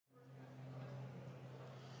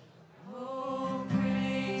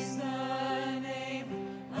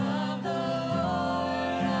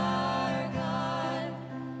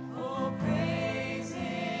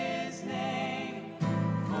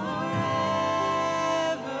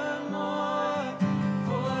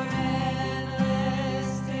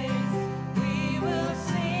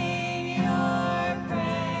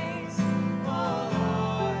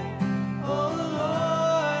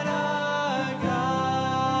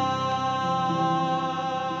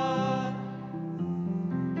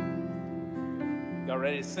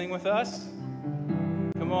ready to sing with us?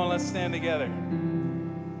 Come on, let's stand together.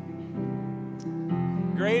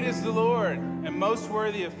 Great is the Lord, and most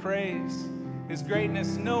worthy of praise. His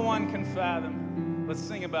greatness no one can fathom. Let's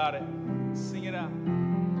sing about it. Sing it out.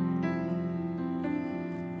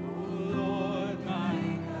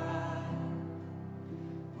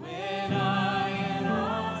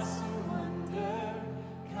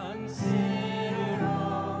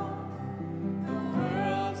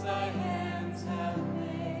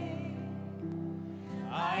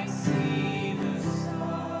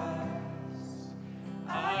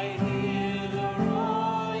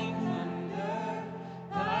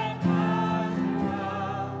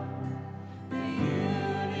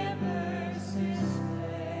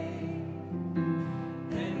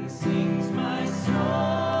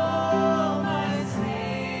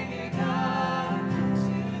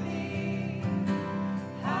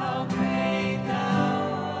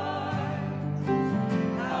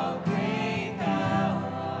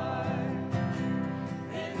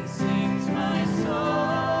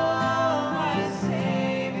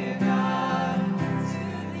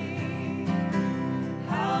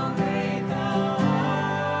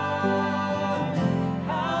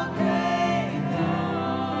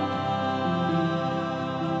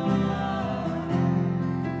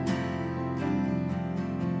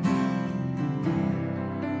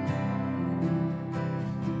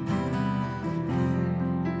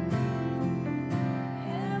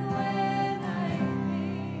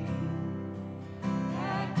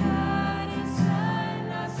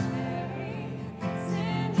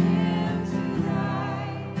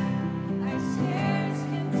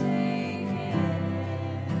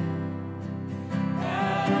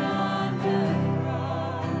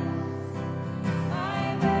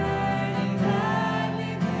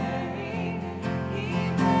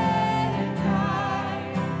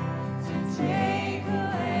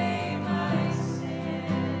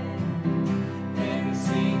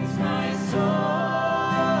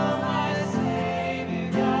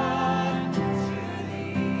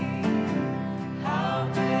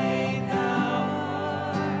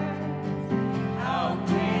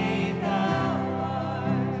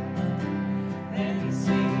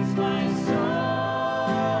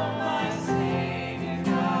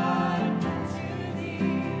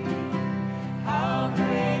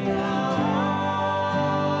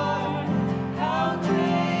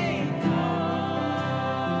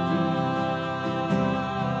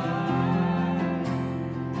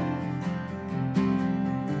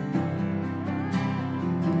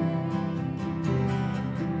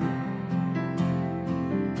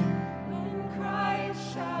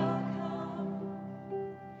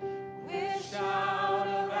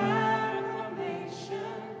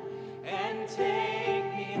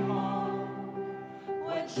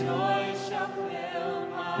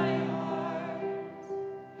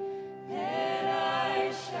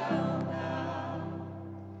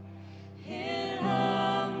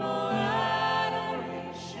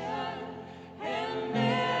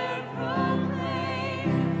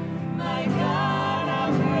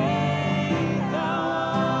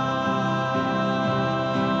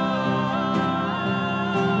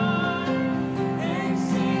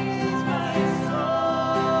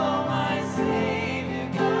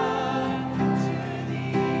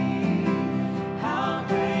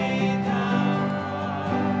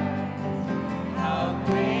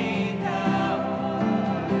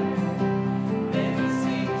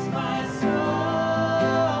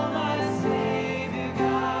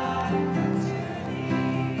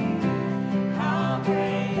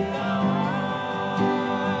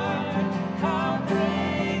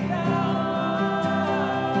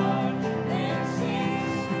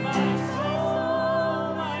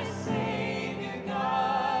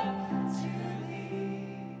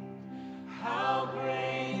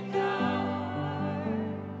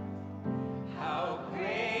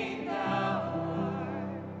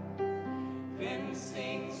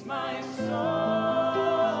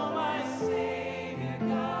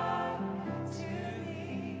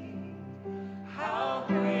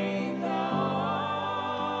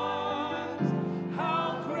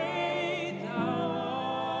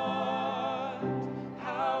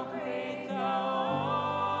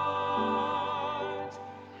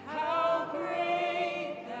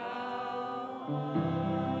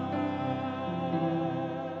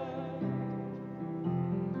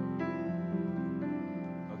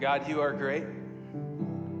 God, you are great.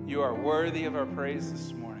 You are worthy of our praise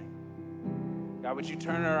this morning. God, would you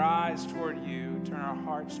turn our eyes toward you, turn our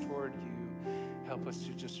hearts toward you. Help us to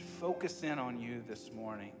just focus in on you this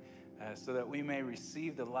morning so that we may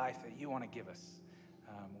receive the life that you want to give us.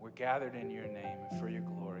 We're gathered in your name and for your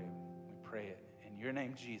glory. We pray it in your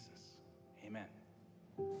name, Jesus. Amen.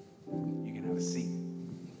 You can have a seat.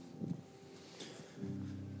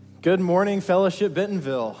 Good morning, Fellowship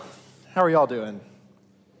Bentonville. How are y'all doing?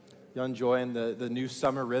 Y'all enjoying the new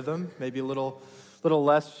summer rhythm? Maybe a little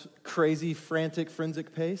less crazy, frantic,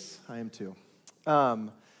 forensic pace? I am too.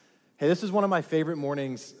 Hey, this is one of my favorite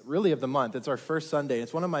mornings, really, of the month. It's our first Sunday.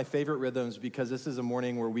 It's one of my favorite rhythms because this is a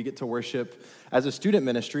morning where we get to worship as a student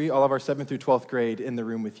ministry, all of our 7th through 12th grade in the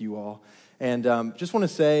room with you all. And just want to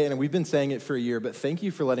say, and we've been saying it for a year, but thank you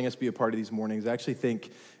for letting us be a part of these mornings. I actually think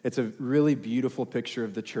it's a really beautiful picture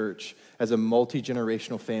of the church as a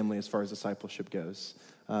multi-generational family as far as discipleship goes.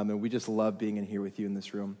 And we just love being in here with you in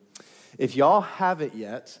this room. If y'all haven't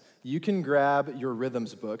yet, you can grab your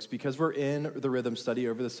rhythms books because we're in the rhythm study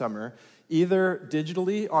over the summer, either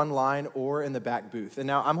digitally, online, or in the back booth. And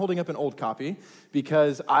now I'm holding up an old copy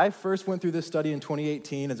because I first went through this study in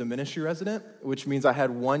 2018 as a ministry resident, which means I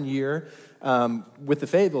had 1 year with the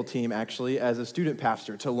Fayetteville team, actually, as a student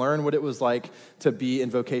pastor to learn what it was like to be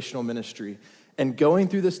in vocational ministry. And going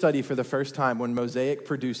through the study for the first time when Mosaic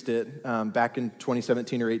produced it back in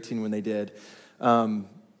 2017 or 18 when they did,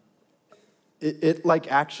 it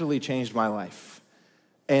actually changed my life.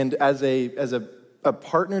 And as a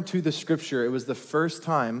partner to the scripture, it was the first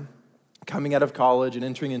time coming out of college and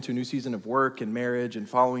entering into a new season of work and marriage and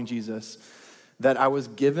following Jesus that I was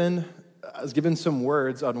given some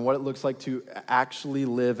words on what it looks like to actually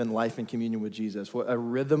live in life in communion with Jesus, what a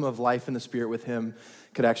rhythm of life in the Spirit with him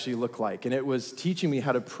could actually look like. And it was teaching me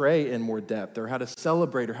how to pray in more depth or how to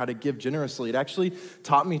celebrate or how to give generously. It actually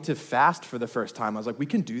taught me to fast for the first time. I was like, we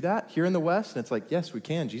can do that here in the West? And it's like, yes, we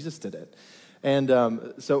can. Jesus did it. And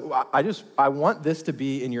so I want this to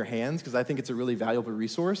be in your hands because I think it's a really valuable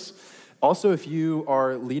resource. Also, if you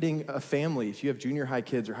are leading a family, if you have junior high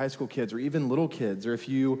kids or high school kids or even little kids, or if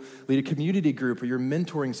you lead a community group or you're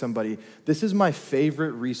mentoring somebody, this is my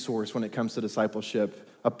favorite resource when it comes to discipleship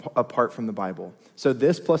apart from the Bible. So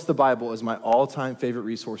this plus the Bible is my all-time favorite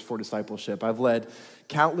resource for discipleship. I've led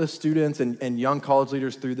countless students and young college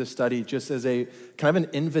leaders through this study just as a kind of an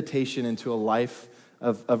invitation into a life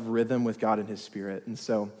of rhythm with God and his Spirit. And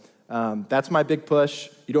so that's my big push.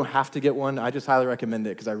 You don't have to get one. I just highly recommend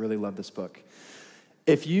it because I really love this book.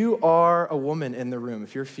 If you are a woman in the room,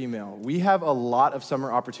 if you're female, we have a lot of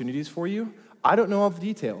summer opportunities for you. I don't know all the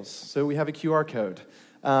details, so we have a QR code.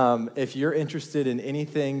 If you're interested in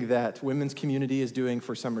anything that women's community is doing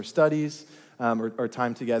for summer studies or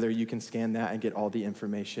time together, you can scan that and get all the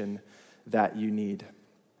information that you need.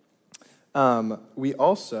 We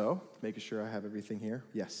also, making sure I have everything here,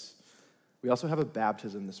 yes. We also have a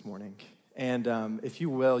baptism this morning. And if you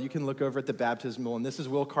will, you can look over at the baptismal, and this is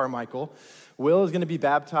Will Carmichael. Will is going to be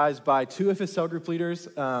baptized by 2 of his cell group leaders.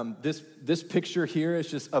 This picture here is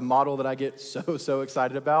just a model that I get so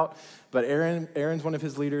excited about. But Aaron's one of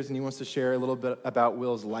his leaders, and he wants to share a little bit about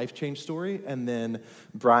Will's life change story, and then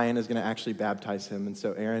Brian is going to actually baptize him. And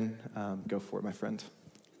so Aaron, go for it, my friend.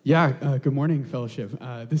 Yeah, good morning, Fellowship.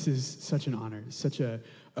 This is such an honor, such a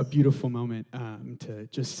beautiful moment to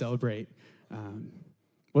just celebrate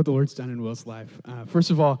what the Lord's done in Will's life. First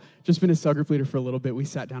of all, just been a cell group leader for a little bit. We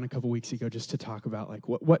sat down a couple weeks ago just to talk about, like,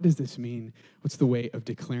 what does this mean? What's the way of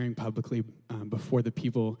declaring publicly before the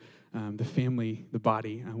people, the family, the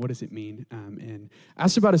body? What does it mean? And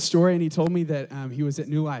asked about a story, and he told me that he was at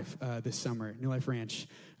New Life this summer, New Life Ranch,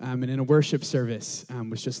 and in a worship service,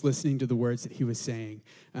 was just listening to the words that he was saying,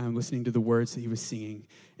 listening to the words that he was singing,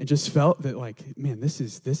 and just felt that, like, man, this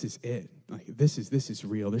is it. Like, this is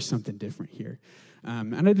real. There's something different here.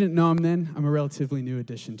 And I didn't know him then. I'm a relatively new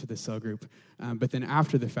addition to the cell group. But then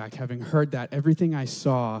after the fact, having heard that, everything I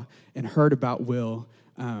saw and heard about Will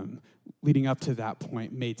leading up to that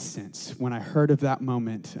point made sense. When I heard of that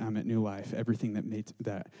moment at New Life, everything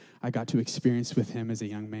that I got to experience with him as a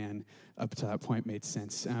young man up to that point made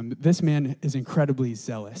sense. This man is incredibly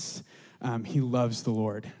zealous. He loves the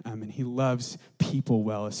Lord, and he loves people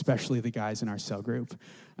well, especially the guys in our cell group.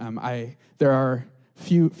 There are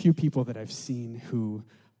few people that I've seen who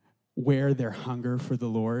wear their hunger for the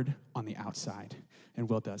Lord on the outside, and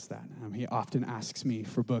Will does that. He often asks me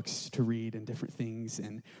for books to read and different things,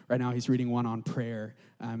 and right now he's reading one on prayer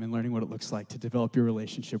and learning what it looks like to develop your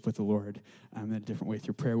relationship with the Lord in a different way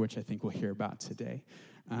through prayer, which I think we'll hear about today.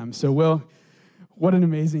 So Will, what an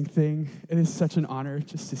amazing thing. It is such an honor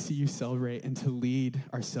just to see you celebrate and to lead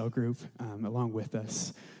our cell group along with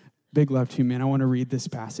us. Big love to you, man. I want to read this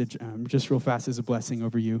passage just real fast as a blessing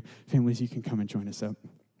over you. Families, you can come and join us up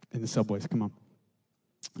in the cell, boys. Come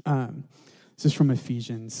on. This is from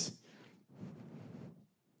Ephesians.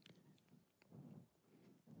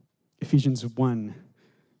 Ephesians 1,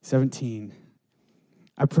 17.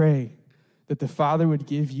 I pray that the Father would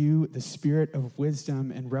give you the spirit of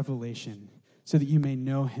wisdom and revelation so that you may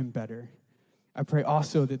know him better. I pray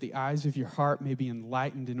also that the eyes of your heart may be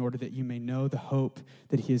enlightened in order that you may know the hope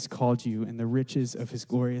that he has called you and the riches of his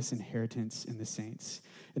glorious inheritance in the saints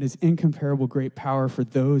and his incomparable great power for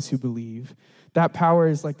those who believe. That power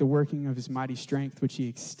is like the working of his mighty strength, which he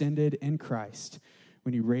extended in Christ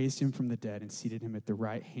when he raised him from the dead and seated him at the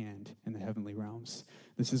right hand in the heavenly realms.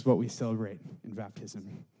 This is what we celebrate in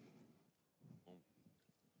baptism.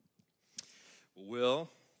 Will,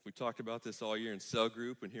 we talked about this all year in cell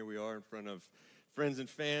group, and here we are in front of friends and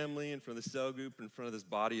family, in front of the cell group, in front of this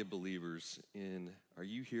body of believers. And are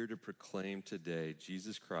you here to proclaim today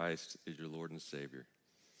Jesus Christ is your Lord and Savior?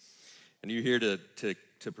 And are you here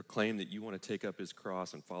to proclaim that you want to take up his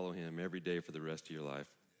cross and follow him every day for the rest of your life?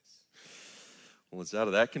 Well, it's out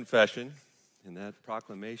of that confession and that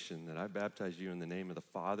proclamation that I baptize you in the name of the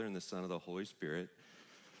Father and the Son and the Holy Spirit,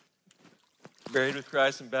 buried with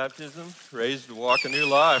Christ in baptism, raised to walk a new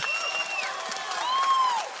life.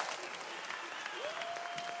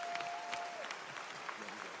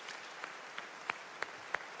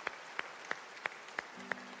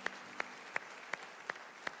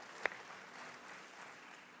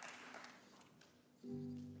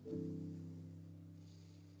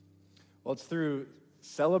 Well, it's through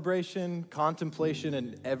celebration, contemplation,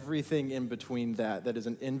 and everything in between that is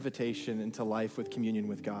an invitation into life with communion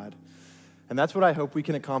with God. And that's what I hope we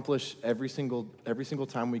can accomplish every single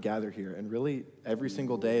time we gather here, and really every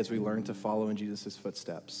single day as we learn to follow in Jesus'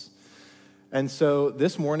 footsteps. And so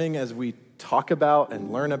this morning, as we talk about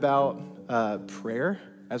and learn about prayer,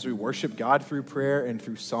 as we worship God through prayer and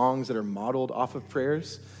through songs that are modeled off of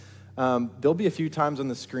prayers, there'll be a few times on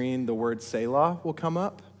the screen the word Selah will come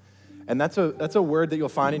up. And that's a word that you'll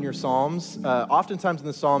find in your Psalms, oftentimes in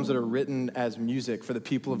the Psalms that are written as music for the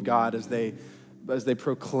people of God as they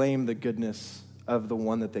proclaim the goodness of the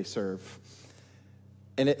one that they serve.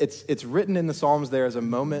 And it's written in the Psalms there as a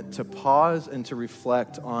moment to pause and to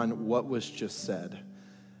reflect on what was just said.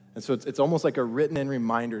 And so it's almost like a written-in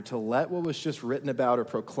reminder to let what was just written about or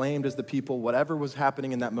proclaimed as the people, whatever was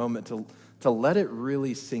happening in that moment, to let it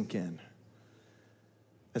really sink in.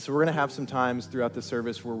 And so we're going to have some times throughout the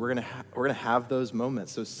service where we're going to have those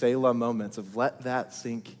moments, those Selah moments of let that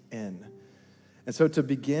sink in. And so to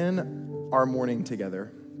begin our morning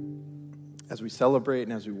together, as we celebrate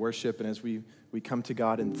and as we worship and as we come to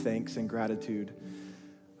God in thanks and gratitude,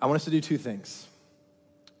 I want us to do two things.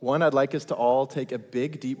 One, I'd like us to all take a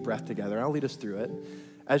big, deep breath together, and I'll lead us through it,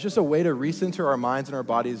 as just a way to recenter our minds and our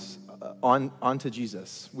bodies onto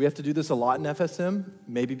Jesus. We have to do this a lot in FSM,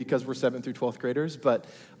 maybe because we're 7th through 12th graders, but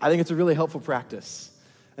I think it's a really helpful practice.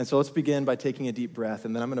 And so let's begin by taking a deep breath,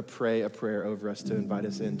 and then I'm going to pray a prayer over us to invite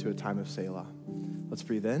us into a time of Selah. Let's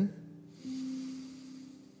breathe in.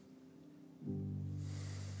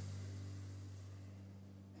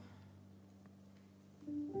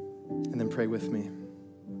 And then pray with me.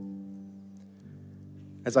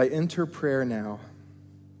 As I enter prayer now,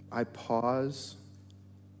 I pause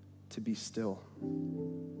to be still,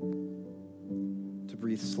 to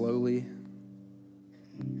breathe slowly,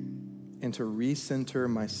 and to recenter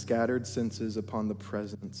my scattered senses upon the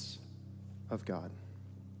presence of God.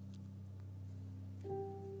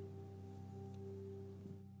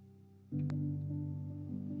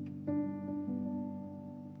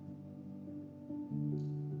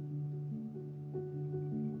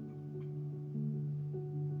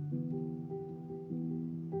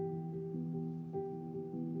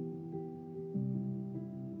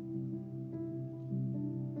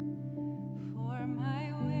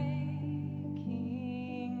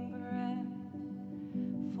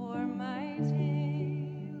 Day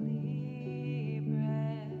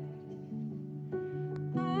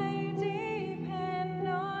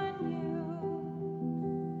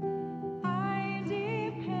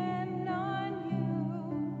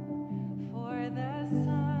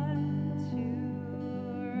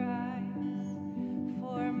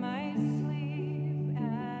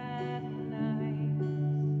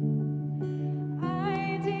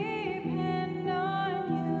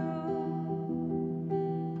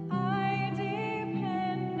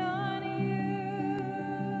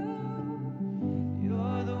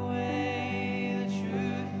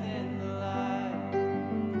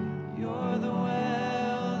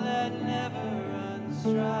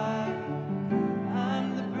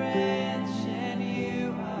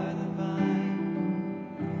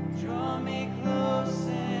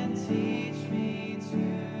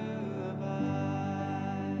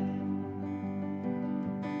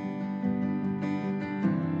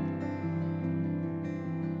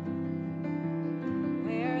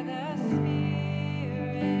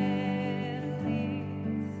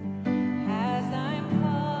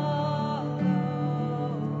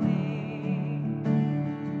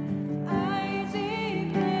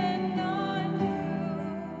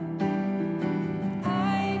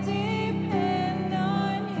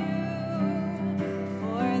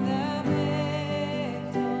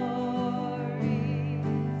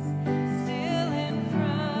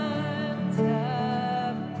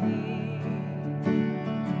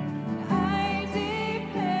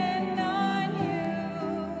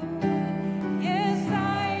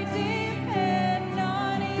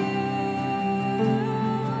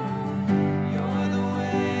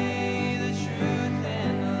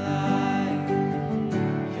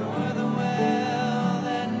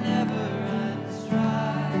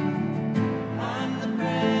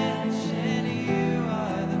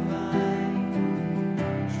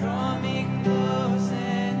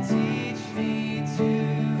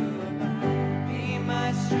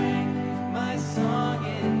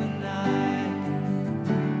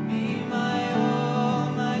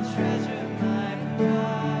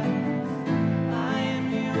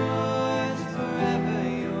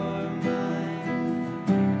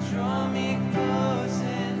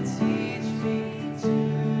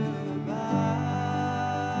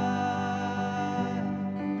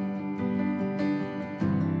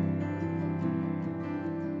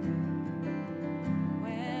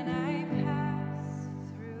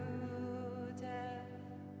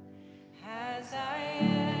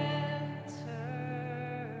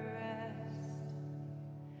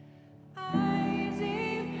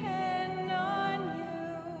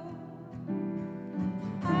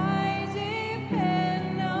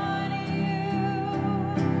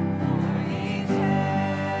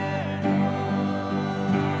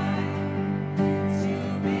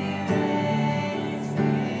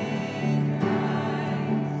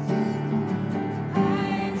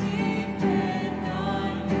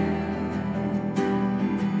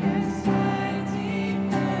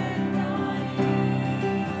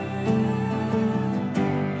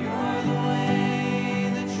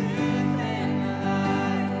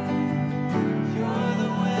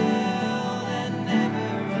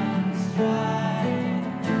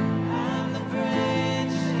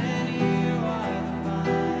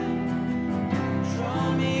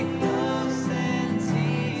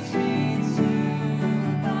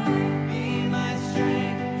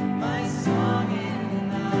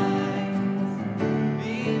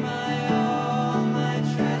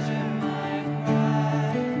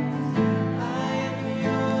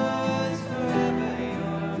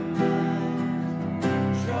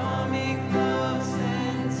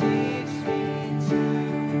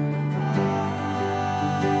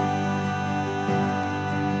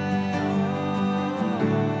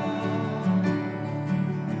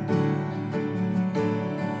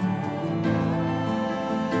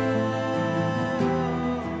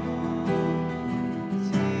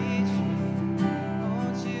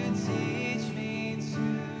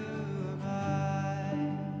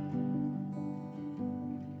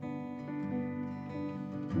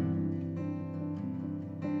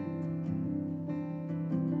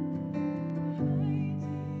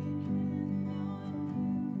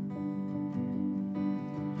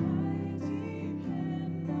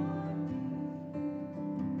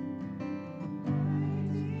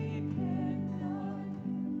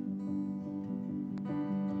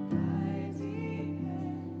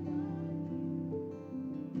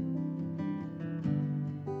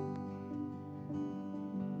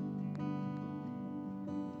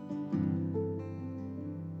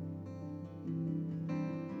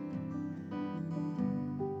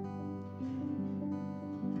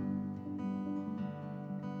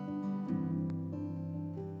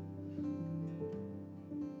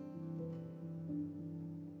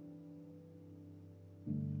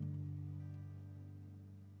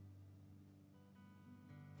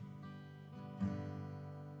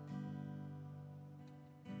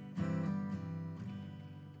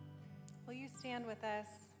stand with us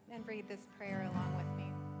and read this prayer along with me.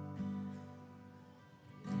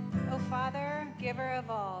 O Father, giver of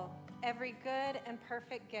all, every good and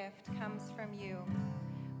perfect gift comes from you.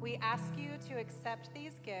 We ask you to accept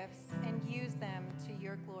these gifts and use them to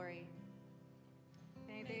your glory.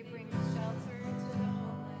 May they bring shelter to the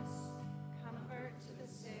homeless, comfort to the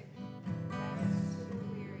sick, rest to the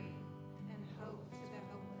weary, and hope to the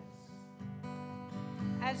hopeless.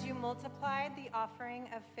 As you multiplied the offering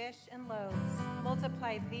of fish and loaves,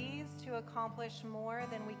 multiply these to accomplish more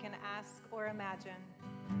than we can ask or imagine.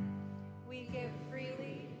 We give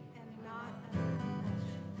freely and not under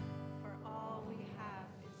compulsion, for all we have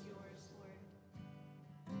is yours,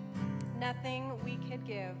 Lord. Nothing we could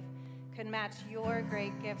give could match your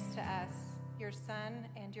great gifts to us, your Son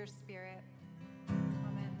and your Spirit.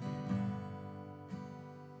 Amen.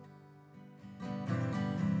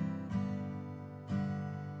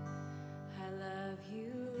 I love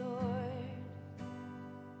you, Lord.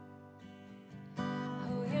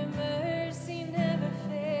 Oh, your mercy never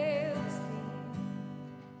fails me.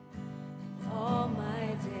 All my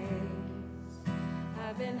days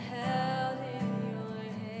I've been held in your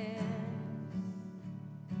hand.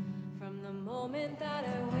 From the moment that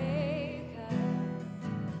I wake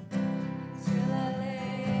up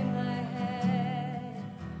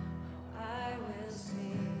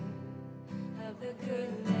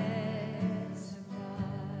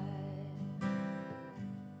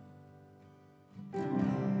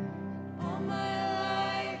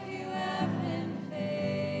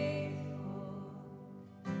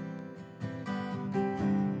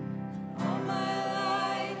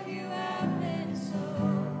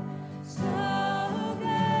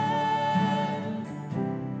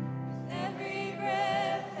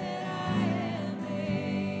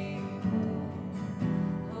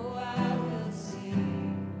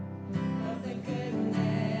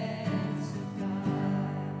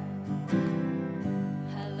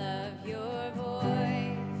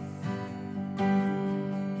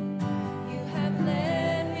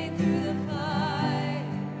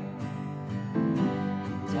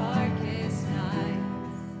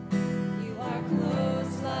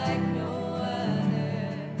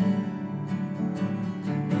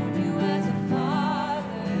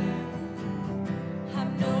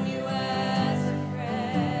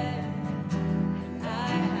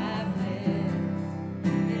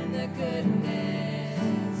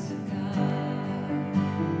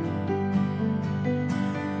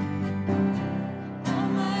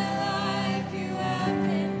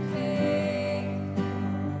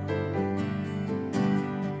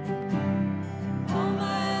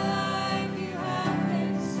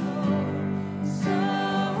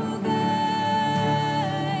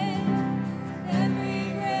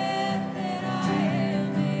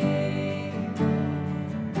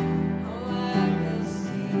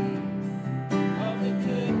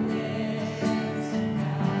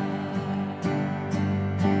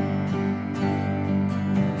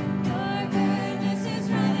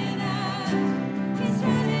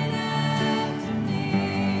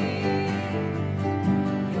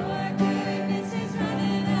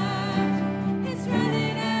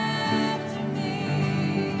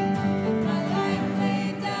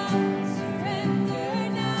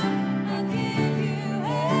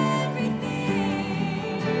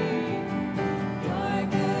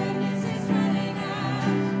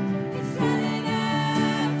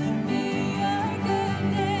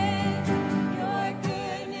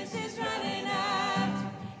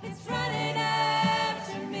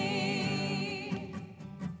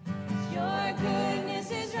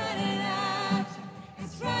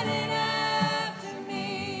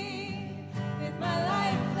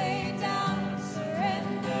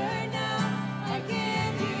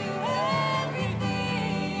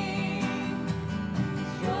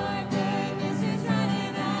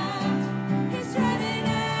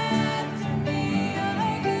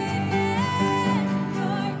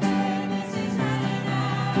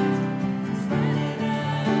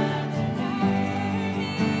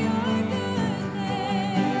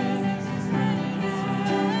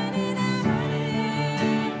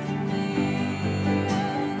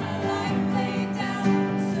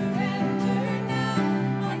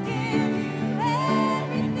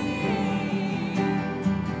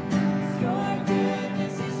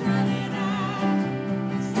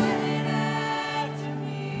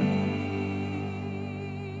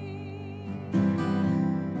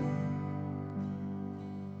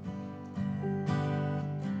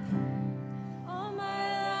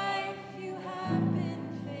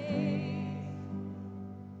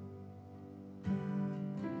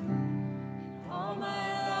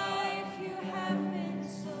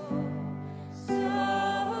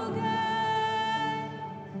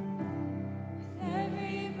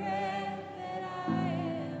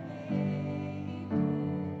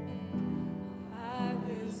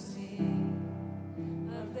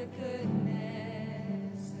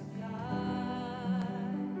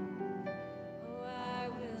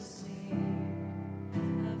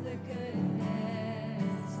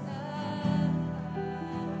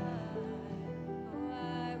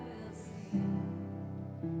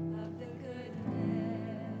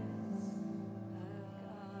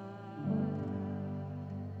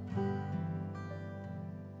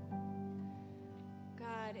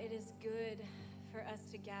it is good for us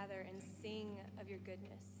to gather and sing of your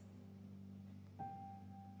goodness.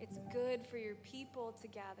 It's good for your people to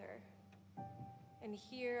gather and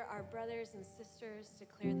hear our brothers and sisters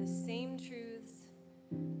declare the same truths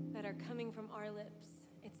that are coming from our lips.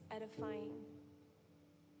 It's edifying.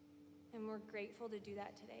 And we're grateful to do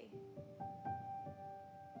that today.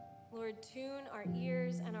 Lord, tune our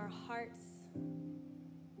ears and our hearts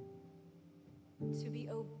to be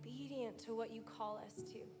obedient to what you call us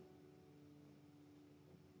to.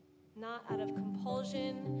 Not out of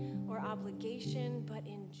compulsion or obligation, but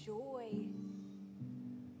in joy.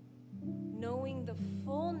 Knowing the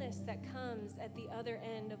fullness that comes at the other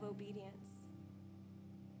end of obedience.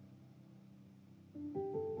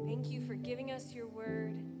 Thank you for giving us your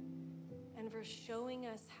word and for showing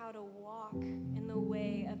us how to walk in the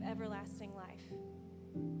way of everlasting life.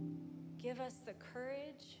 Give us the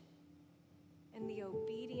courage and the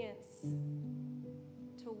obedience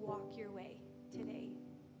to walk your way today.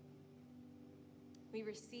 We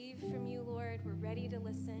receive from you, Lord. We're ready to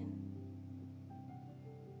listen.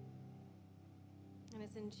 And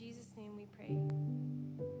it's in Jesus' name we pray.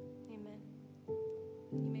 Amen.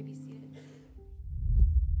 You may be seated.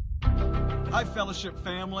 Hi, Fellowship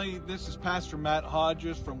family. This is Pastor Matt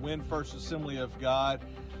Hodges from Win First Assembly of God.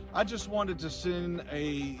 I just wanted to send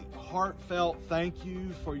a heartfelt thank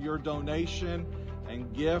you for your donation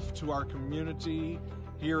and gift to our community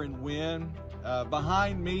here in Win.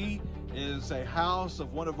 Behind me is a house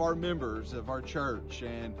of one of our members of our church,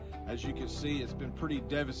 and as you can see, it's been pretty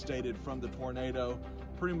devastated from the tornado,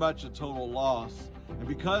 pretty much a total loss. And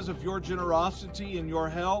because of your generosity and your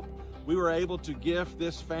help, we were able to gift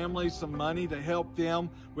this family some money to help them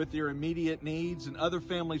with their immediate needs, and other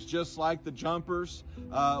families just like the Jumpers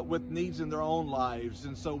with needs in their own lives.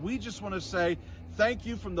 And so we just want to say thank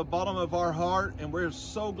you from the bottom of our heart, and we're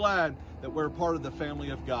so glad that we're part of the family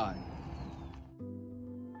of God.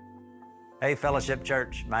 Hey, Fellowship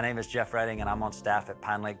Church. My name is Jeff Redding, and I'm on staff at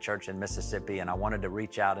Pine Lake Church in Mississippi, and I wanted to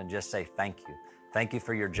reach out and just say thank you. Thank you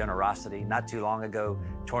for your generosity. Not too long ago,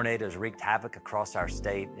 tornadoes wreaked havoc across our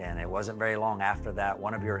state, and it wasn't very long after that,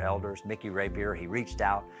 one of your elders, Mickey Rapier, he reached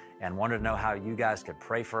out and wanted to know how you guys could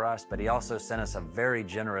pray for us, but he also sent us a very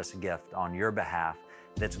generous gift on your behalf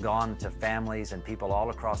that's gone to families and people all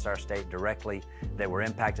across our state directly that were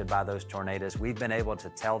impacted by those tornadoes. We've been able to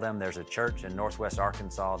tell them there's a church in Northwest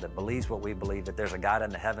Arkansas that believes what we believe, that there's a God in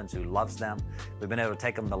the heavens who loves them. We've been able to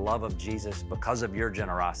take them the love of Jesus because of your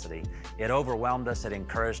generosity. It overwhelmed us, it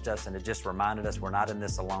encouraged us, and it just reminded us we're not in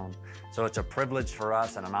this alone. So it's a privilege for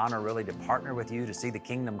us and an honor really to partner with you to see the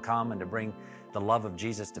kingdom come and to bring the love of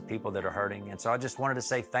Jesus to people that are hurting. And so I just wanted to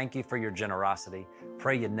say thank you for your generosity.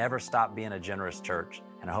 Pray you never stop being a generous church,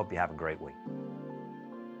 and I hope you have a great week.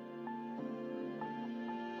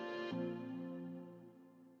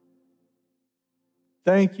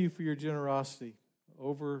 Thank you for your generosity.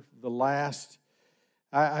 Over the last,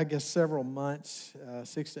 I guess, several months,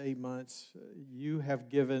 6 to 8 months, you have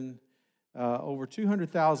given over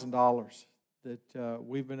 $200,000 that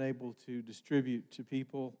we've been able to distribute to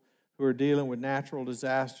people who are dealing with natural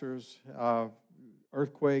disasters,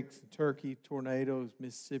 earthquakes, Turkey, tornadoes,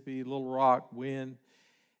 Mississippi, Little Rock, wind,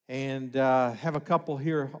 and have a couple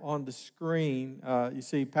here on the screen. You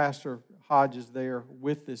see Pastor Hodges there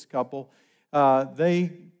with this couple.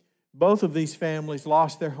 Both of these families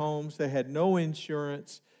lost their homes. They had no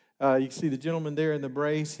insurance. You can see the gentleman there in the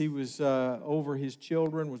brace. He was over his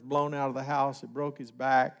children, was blown out of the house. It broke his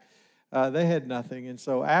back. They had nothing. And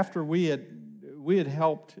so after we had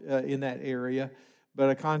helped in that area, but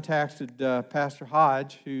I contacted Pastor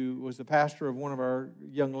Hodge, who was the pastor of one of our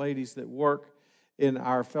young ladies that work in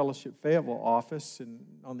our Fellowship Fayetteville office and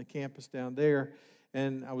on the campus down there.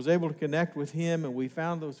 And I was able to connect with him, and we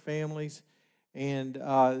found those families, and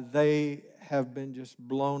they have been just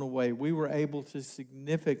blown away. We were able to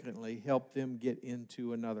significantly help them get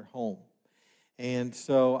into another home. And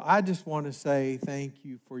so I just want to say thank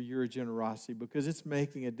you for your generosity, because it's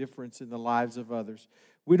making a difference in the lives of others.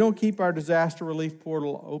 We don't keep our disaster relief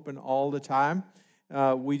portal open all the time.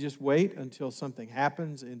 We just wait until something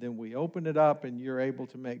happens, and then we open it up, and you're able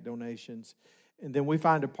to make donations. And then we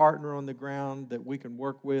find a partner on the ground that we can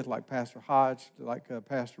work with, like Pastor Hodge, like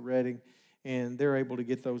Pastor Redding, and they're able to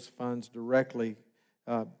get those funds directly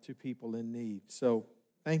to people in need. So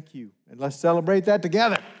thank you, and let's celebrate that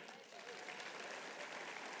together.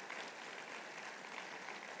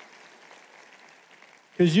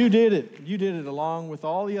 Because you did it. You did it along with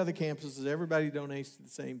all the other campuses. Everybody donates to the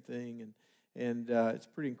same thing, and it's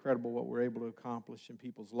pretty incredible what we're able to accomplish in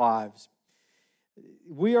people's lives.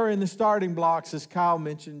 We are in the starting blocks, as Kyle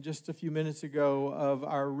mentioned just a few minutes ago, of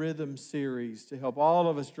our rhythm series to help all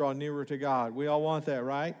of us draw nearer to God. We all want that,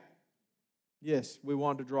 right? Yes, we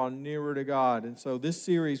want to draw nearer to God. And so this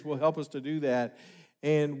series will help us to do that.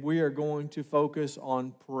 And we are going to focus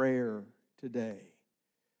on prayer today.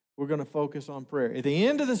 We're going to focus on prayer. At the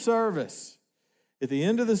end of the service,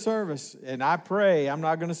 and I pray, I'm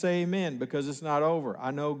not going to say amen because it's not over.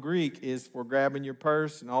 I know Greek is for grabbing your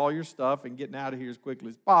purse and all your stuff and getting out of here as quickly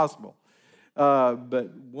as possible. But I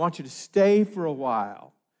want you to stay for a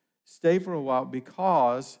while. Stay for a while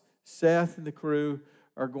because Seth and the crew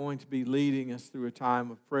are going to be leading us through a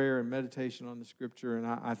time of prayer and meditation on the Scripture. And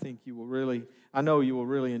I think I know you will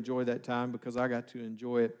really enjoy that time because I got to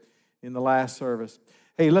enjoy it in the last service.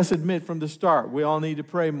 Hey, let's admit from the start, we all need to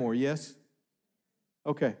pray more, yes?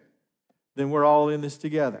 Okay, then we're all in this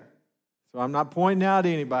together. So I'm not pointing out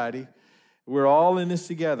anybody. We're all in this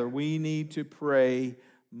together. We need to pray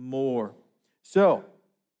more. So,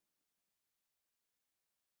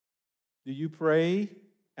 do you pray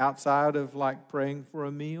outside of like praying for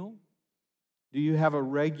a meal? Do you have a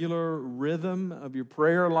regular rhythm of your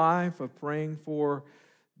prayer life, of praying for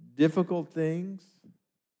difficult things?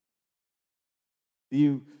 Do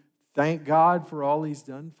you thank God for all He's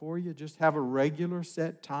done for you? Just have a regular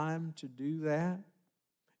set time to do that.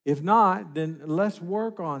 If not, then let's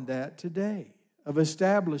work on that today, of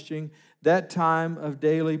establishing that time of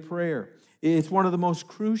daily prayer. It's one of the most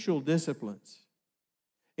crucial disciplines.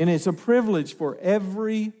 And it's a privilege for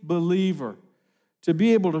every believer to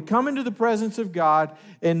be able to come into the presence of God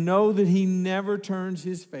and know that He never turns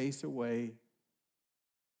His face away.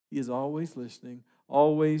 He is always listening,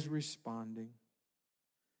 always responding.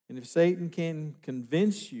 And if Satan can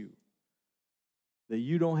convince you that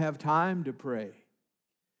you don't have time to pray,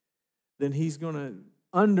 then he's going to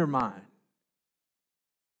undermine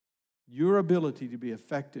your ability to be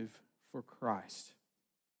effective for Christ.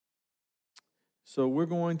 So we're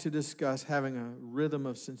going to discuss having a rhythm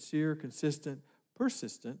of sincere, consistent,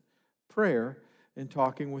 persistent prayer and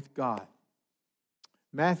talking with God.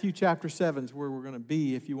 Matthew chapter 7 is where we're going to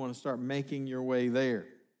be if you want to start making your way there.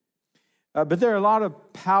 But there are a lot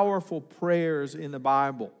of powerful prayers in the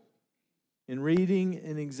Bible. In reading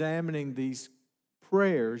and examining these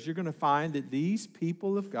prayers, you're going to find that these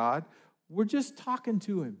people of God were just talking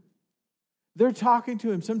to Him. They're talking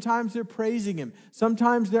to Him. Sometimes they're praising Him.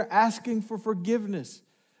 Sometimes they're asking for forgiveness.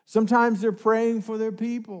 Sometimes they're praying for their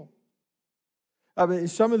people.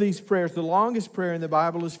 Some of these prayers, the longest prayer in the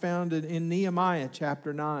Bible is found in Nehemiah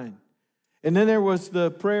chapter 9. And then there was the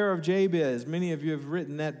prayer of Jabez. Many of you have read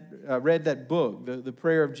that book, the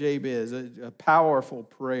prayer of Jabez, a powerful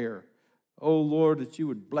prayer. Oh, Lord, that you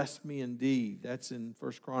would bless me indeed. That's in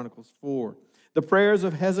 1 Chronicles 4. The prayers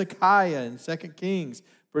of Hezekiah in 2 Kings,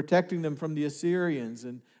 protecting them from the Assyrians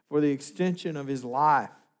and for the extension of his life.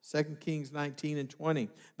 2 Kings 19 and 20.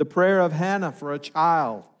 The prayer of Hannah for a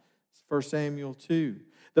child. 1 Samuel 2.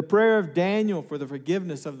 The prayer of Daniel for the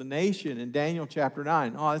forgiveness of the nation in Daniel chapter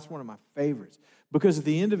 9. Oh, that's one of my favorites. Because at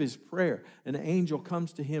the end of his prayer, an angel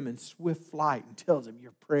comes to him in swift flight and tells him,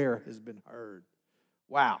 your prayer has been heard.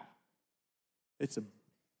 Wow. It's a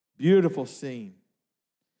beautiful scene.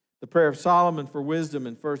 The prayer of Solomon for wisdom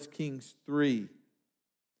in 1 Kings 3.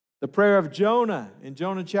 The prayer of Jonah in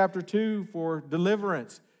Jonah chapter 2 for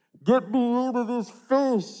deliverance. Get me out of this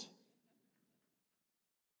fish.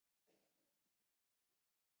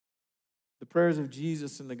 The prayers of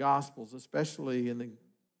Jesus in the Gospels, especially in the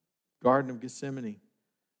Garden of Gethsemane.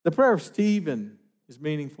 The prayer of Stephen is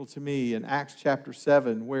meaningful to me in Acts chapter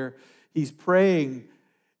 7, where he's praying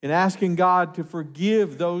and asking God to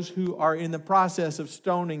forgive those who are in the process of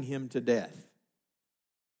stoning him to death.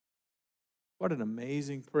 What an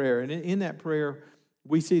amazing prayer. And in that prayer,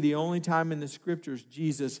 we see the only time in the Scriptures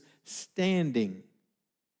Jesus standing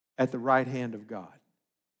at the right hand of God.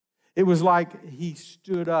 It was like he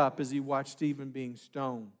stood up as he watched Stephen being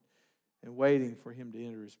stoned and waiting for him to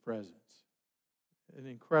enter his presence. An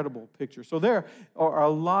incredible picture. So there are a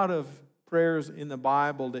lot of prayers in the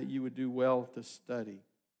Bible that you would do well to study.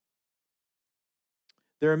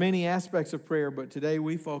 There are many aspects of prayer, but today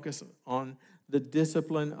we focus on the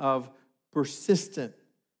discipline of persistent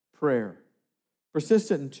prayer.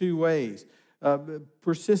 Persistent in two ways.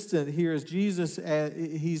 Persistent here is Jesus,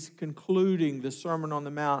 he's concluding the Sermon on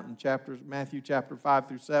the Mount in Matthew chapter 5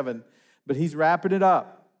 through 7, but he's wrapping it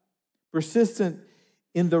up. Persistent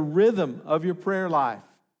in the rhythm of your prayer life,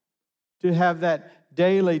 to have that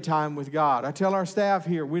daily time with God. I tell our staff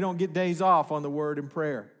here, we don't get days off on the Word and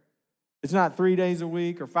prayer. It's not 3 days a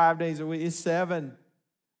week or 5 days a week. It's 7.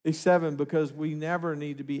 It's 7 because we never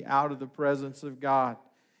need to be out of the presence of God.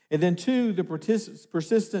 And then 2, the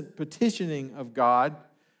persistent petitioning of God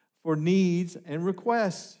for needs and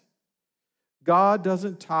requests. God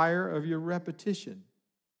doesn't tire of your repetition.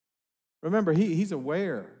 Remember, He's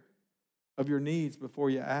aware of your needs before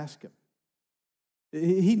you ask Him.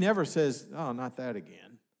 He never says, oh, not that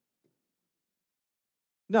again.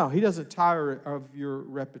 No, He doesn't tire of your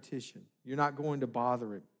repetition. You're not going to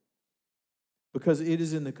bother Him. Because it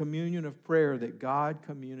is in the communion of prayer that God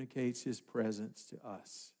communicates His presence to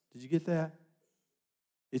us. Did you get that?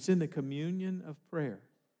 It's in the communion of prayer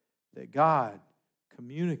that God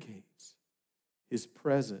communicates His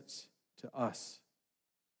presence to us.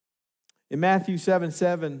 In Matthew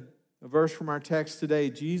 7:7, a verse from our text today,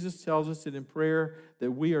 Jesus tells us that in prayer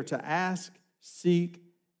that we are to ask, seek,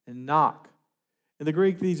 and knock. In the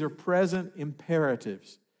Greek, these are present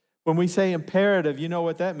imperatives. When we say imperative, you know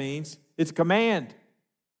what that means. It's command.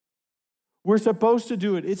 We're supposed to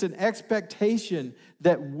do it. It's an expectation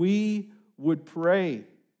that we would pray.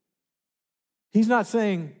 He's not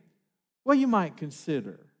saying, well, you might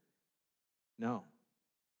consider. No.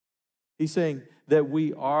 He's saying that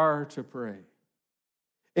we are to pray.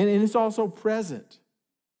 And it's also present,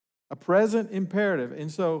 a present imperative.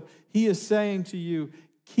 And so He is saying to you,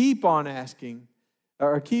 keep on asking,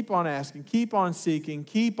 keep on seeking,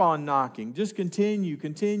 keep on knocking. Just continue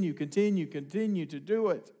to do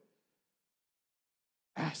it.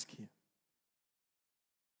 Ask Him.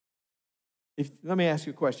 Let me ask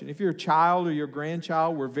you a question. If your child or your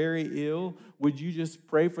grandchild were very ill, would you just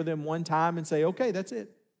pray for them one time and say, okay, that's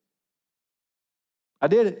it? I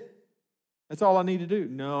did it. That's all I need to do.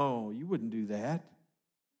 No, you wouldn't do that.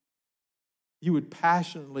 You would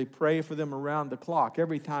passionately pray for them around the clock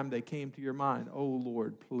every time they came to your mind. Oh,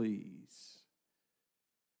 Lord, please.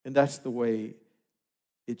 And that's the way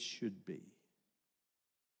it should be.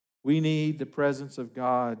 We need the presence of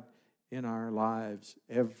God in our lives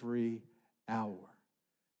every hour.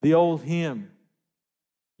 The old hymn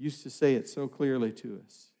used to say it so clearly to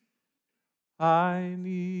us. I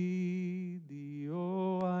need thee,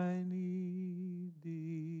 oh, I need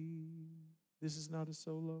thee. This is not a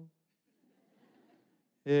solo.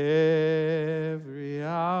 Every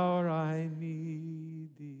hour I need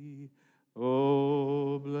thee.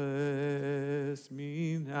 Oh, bless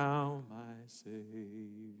me now, my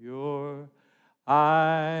Savior.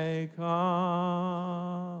 I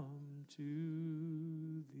come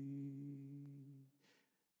to thee.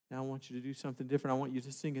 Now I want you to do something different. I want you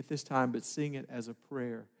to sing it this time, but sing it as a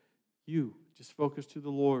prayer. You just focus to the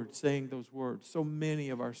Lord, saying those words. So many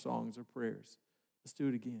of our songs are prayers. Let's do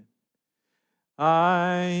it again.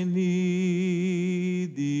 I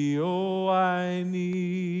need thee, oh, I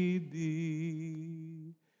need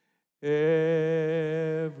thee.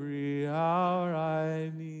 Every hour I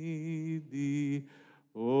need thee.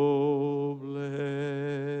 Oh,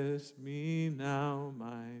 bless me now,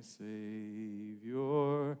 my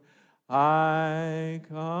Savior. I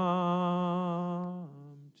come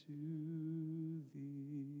to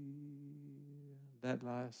thee. That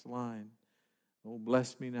last line. Oh,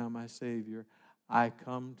 bless me now, my Savior. I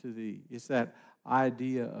come to thee. It's that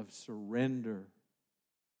idea of surrender.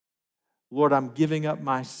 Lord, I'm giving up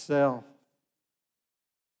myself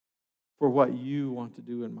for what you want to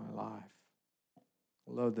do in my life.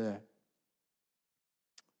 I love that.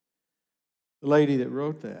 The lady that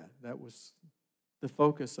wrote that was the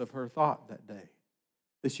focus of her thought that day.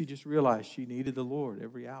 That she just realized she needed the Lord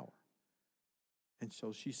every hour. And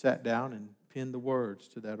so she sat down and penned the words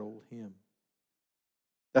to that old hymn.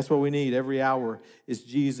 That's what we need every hour is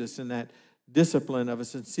Jesus and that discipline of a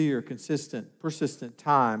sincere, consistent, persistent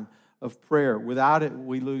time of prayer. Without it,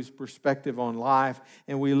 we lose perspective on life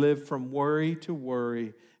and we live from worry to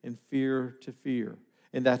worry and fear to fear.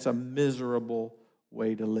 And that's a miserable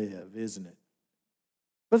way to live, isn't it?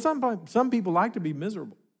 But some people like to be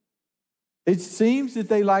miserable. It seems that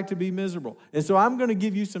they like to be miserable. And so I'm going to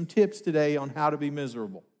give you some tips today on how to be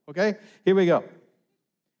miserable. Okay? Here we go.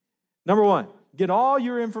 Number 1. Get all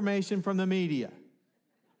your information from the media.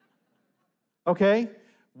 Okay?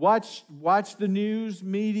 Watch the news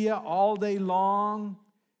media all day long,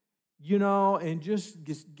 and just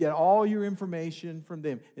get all your information from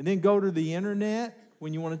them. And then go to the internet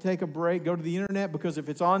when you want to take a break. Go to the internet because if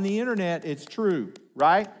it's on the internet, it's true,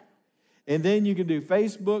 right? And then you can do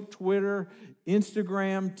Facebook, Twitter,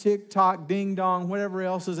 Instagram, TikTok, Ding Dong, whatever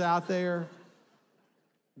else is out there.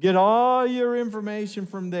 Get all your information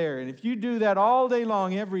from there. And if you do that all day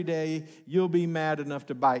long, every day, you'll be mad enough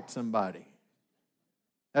to bite somebody.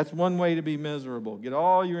 That's one way to be miserable. Get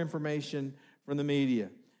all your information from the media.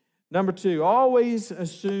 Number 2, always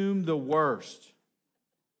assume the worst.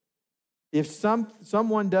 If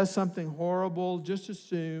someone does something horrible, just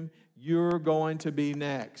assume you're going to be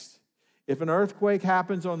next. If an earthquake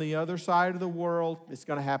happens on the other side of the world, it's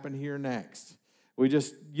going to happen here next. We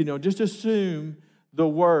just assume the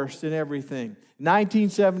worst in everything.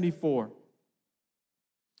 1974,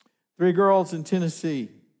 3 girls in Tennessee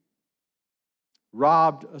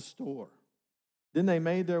robbed a store. Then they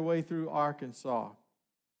made their way through Arkansas.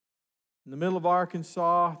 In the middle of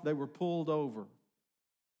Arkansas, they were pulled over.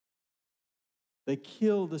 They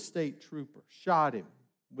killed the state trooper, shot him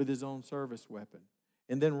with his own service weapon,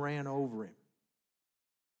 and then ran over him.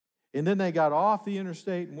 And then they got off the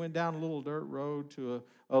interstate and went down a little dirt road to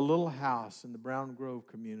a little house in the Brown Grove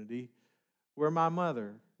community where my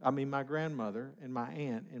grandmother and my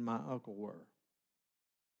aunt and my uncle were.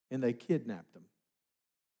 And they kidnapped them.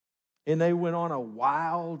 And they went on a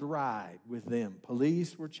wild ride with them.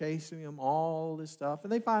 Police were chasing them, all this stuff.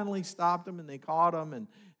 And they finally stopped them and they caught them and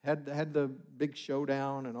had the big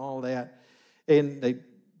showdown and all that. And they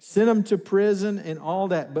sent them to prison and all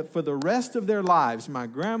that. But for the rest of their lives, my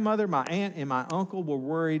grandmother, my aunt, and my uncle were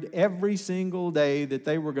worried every single day that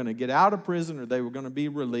they were going to get out of prison or they were going to be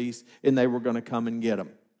released and they were going to come and get them.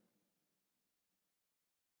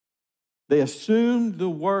 They assumed the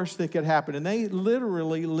worst that could happen. And they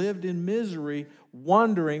literally lived in misery,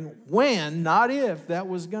 wondering when, not if, that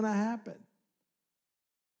was going to happen.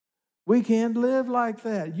 We can't live like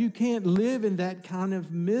that. You can't live in that kind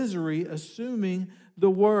of misery, assuming the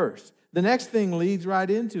worst. The next thing leads right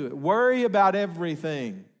into it. Worry about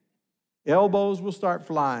everything. Elbows will start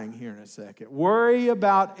flying here in a second. Worry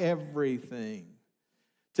about everything.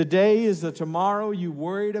 Today is the tomorrow you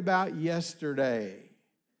worried about yesterday.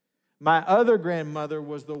 My other grandmother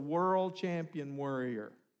was the world champion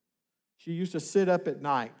worrier. She used to sit up at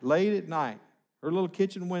night, late at night. Her little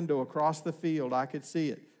kitchen window across the field, I could see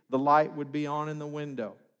it. The light would be on in the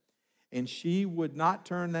window. And she would not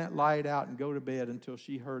turn that light out and go to bed until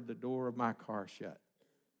she heard the door of my car shut.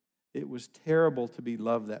 It was terrible to be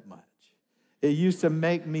loved that much. It used to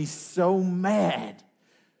make me so mad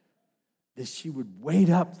that she would wait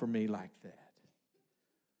up for me like that.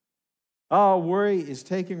 Oh, worry is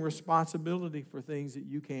taking responsibility for things that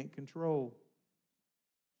you can't control.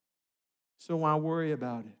 So why worry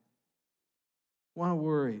about it? Why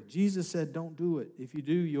worry? Jesus said, don't do it. If you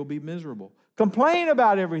do, you'll be miserable. Complain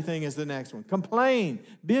about everything is the next one. Complain.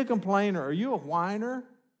 Be a complainer. Are you a whiner?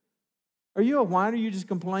 Are you a whiner? You just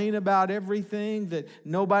complain about everything, that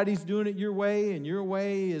nobody's doing it your way, and your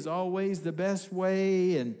way is always the best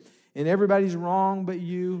way, and everybody's wrong but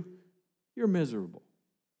you. You're miserable.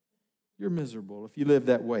 You're miserable if you live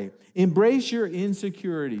that way. Embrace your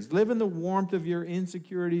insecurities. Live in the warmth of your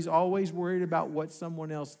insecurities, always worried about what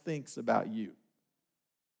someone else thinks about you.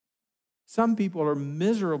 Some people are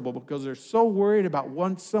miserable because they're so worried about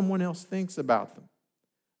what someone else thinks about them.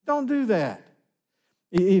 Don't do that.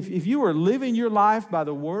 If you are living your life by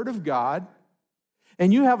the Word of God,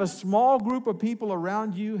 and you have a small group of people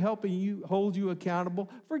around you helping you, hold you accountable,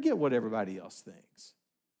 forget what everybody else thinks.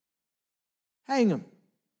 Hang them.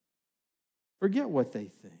 Forget what they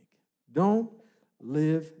think. Don't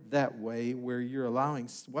live that way where you're allowing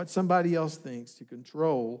what somebody else thinks to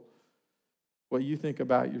control what you think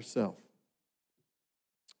about yourself.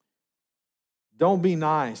 Don't be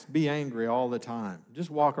nice. Be angry all the time. Just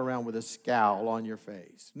walk around with a scowl on your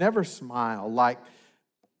face. Never smile like,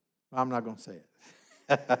 I'm not going to say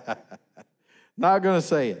it. Not going to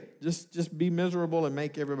say it. Just be miserable and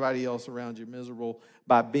make everybody else around you miserable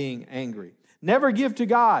by being angry. Never give to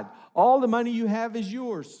God. All the money you have is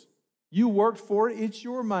yours. You worked for it. It's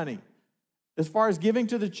your money. As far as giving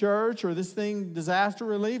to the church or this thing, disaster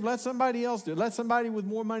relief, let somebody else do it. Let somebody with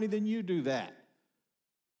more money than you do that.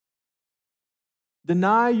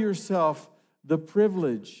 Deny yourself the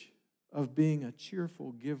privilege of being a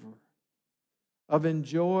cheerful giver, of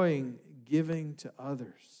enjoying giving to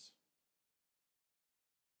others.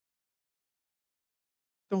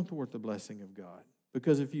 Don't thwart the blessing of God,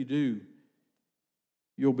 because if you do,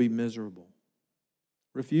 you'll be miserable.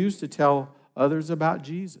 Refuse to tell others about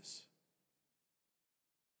Jesus.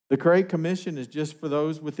 The Great Commission is just for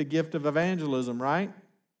those with the gift of evangelism, right?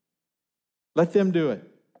 Let them do it.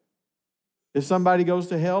 If somebody goes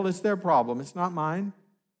to hell, it's their problem. It's not mine.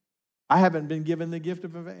 I haven't been given the gift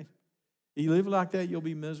of evangelism. If you live like that, you'll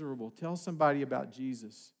be miserable. Tell somebody about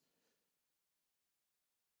Jesus.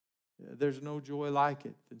 There's no joy like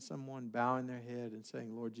it than someone bowing their head and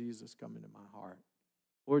saying, Lord Jesus, come into my heart.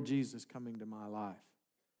 Lord Jesus, come into my life.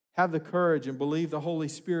 Have the courage and believe the Holy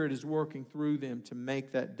Spirit is working through them to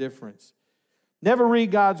make that difference. Never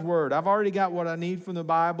read God's word. I've already got what I need from the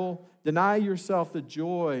Bible. Deny yourself the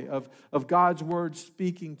joy of God's word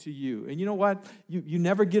speaking to you. And you know what? You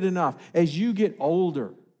never get enough. As you get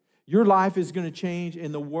older, your life is going to change,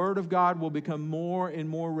 and the Word of God will become more and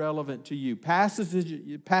more relevant to you. Passages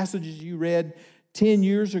you read 10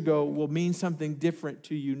 years ago will mean something different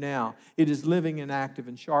to you now. It is living and active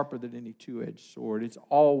and sharper than any two-edged sword. It's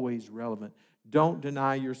always relevant. Don't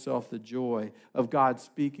deny yourself the joy of God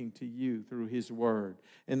speaking to you through His Word.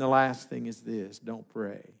 And the last thing is this: don't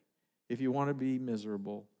pray. If you want to be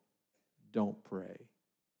miserable, don't pray.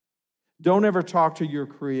 Don't ever talk to your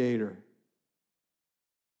Creator.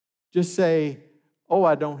 Just say, oh,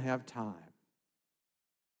 I don't have time.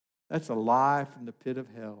 That's a lie from the pit of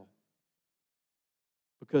hell.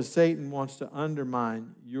 Because Satan wants to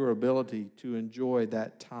undermine your ability to enjoy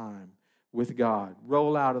that time with God.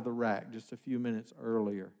 Roll out of the rack just a few minutes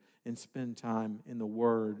earlier and spend time in the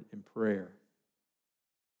Word and prayer.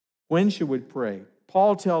 When should we pray?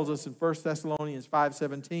 Paul tells us in 1 Thessalonians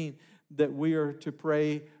 5:17 that we are to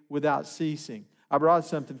pray without ceasing. I brought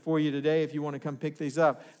something for you today if you want to come pick these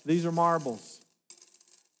up. These are marbles.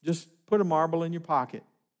 Just put a marble in your pocket.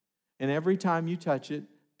 And every time you touch it,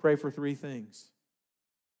 pray for 3 things.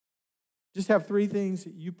 Just have 3 things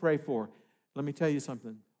that you pray for. Let me tell you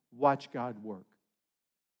something. Watch God work.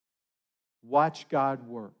 Watch God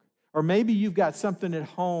work. Or maybe you've got something at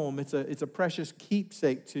home. It's a precious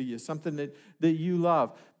keepsake to you, something that you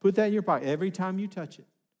love. Put that in your pocket every time you touch it.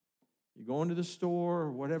 You go into the store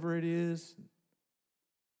or whatever it is.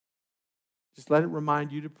 Just let it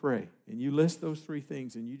remind you to pray. And you list those 3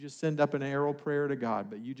 things, and you just send up an arrow prayer to God,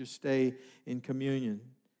 but you just stay in communion.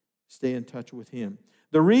 Stay in touch with Him.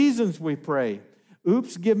 The reasons we pray: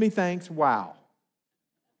 oops, give me thanks, wow.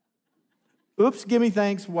 Oops, give me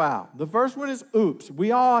thanks, wow. The first one is oops.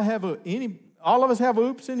 We all have all of us have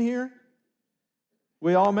oops in here?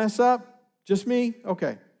 We all mess up? Just me?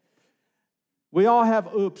 Okay. We all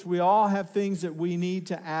have oops. We all have things that we need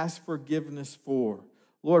to ask forgiveness for.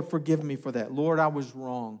 Lord, forgive me for that. Lord, I was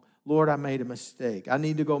wrong. Lord, I made a mistake. I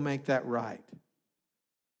need to go make that right.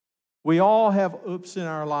 We all have oops in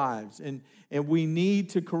our lives, and we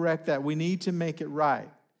need to correct that. We need to make it right.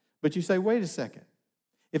 But you say, wait a second.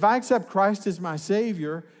 If I accept Christ as my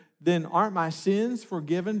Savior, then aren't my sins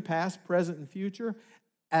forgiven, past, present, and future?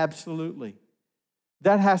 Absolutely.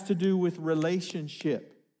 That has to do with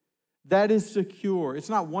relationship. That is secure. It's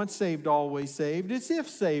not once saved, always saved. It's if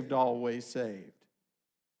saved, always saved.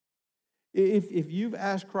 If you've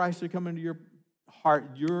asked Christ to come into your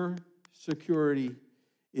heart, your security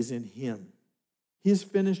is in Him. His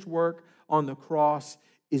finished work on the cross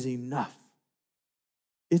is enough.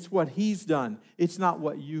 It's what He's done. It's not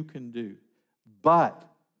what you can do. But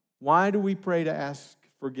why do we pray to ask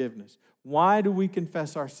forgiveness? Why do we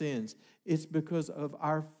confess our sins? It's because of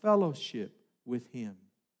our fellowship with Him.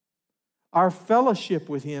 Our fellowship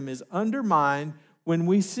with Him is undermined when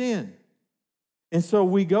we sin. And so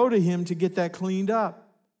we go to Him to get that cleaned up.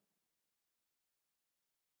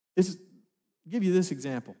 I'll give you this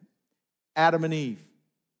example. Adam and Eve.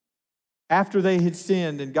 After they had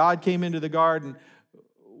sinned and God came into the garden,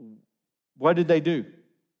 what did they do?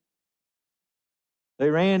 They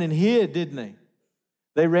ran and hid, didn't they?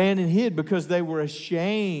 They ran and hid because they were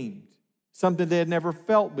ashamed. Something they had never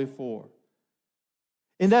felt before.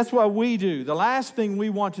 And that's what we do. The last thing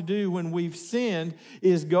we want to do when we've sinned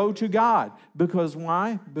is go to God. Because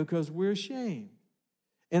why? Because we're ashamed.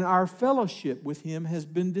 And our fellowship with Him has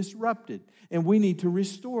been disrupted. And we need to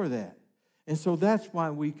restore that. And so that's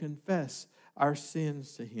why we confess our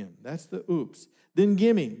sins to Him. That's the oops. Then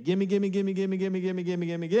gimme.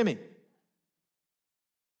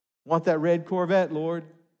 Want that red Corvette, Lord.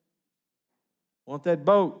 Want that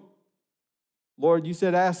boat. Lord, you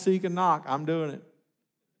said ask, seek, and knock. I'm doing it.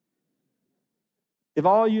 If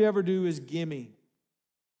all you ever do is gimme,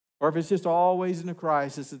 or if it's just always in a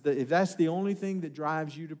crisis, if that's the only thing that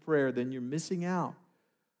drives you to prayer, then you're missing out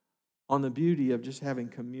on the beauty of just having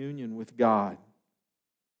communion with God.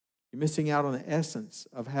 You're missing out on the essence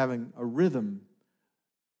of having a rhythm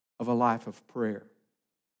of a life of prayer.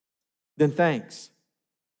 Then thanks.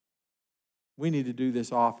 We need to do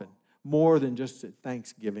this often, more than just at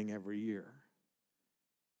Thanksgiving every year.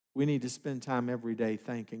 We need to spend time every day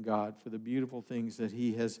thanking God for the beautiful things that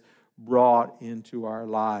He has brought into our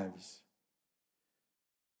lives.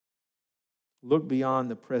 Look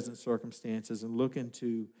beyond the present circumstances and look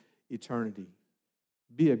into eternity.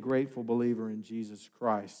 Be a grateful believer in Jesus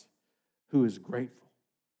Christ, who is grateful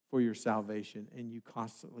for your salvation, and you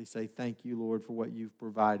constantly say, thank you, Lord, for what you've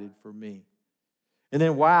provided for me. And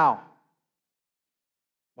then, wow.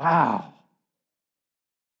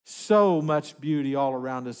 So much beauty all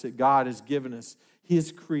around us that God has given us,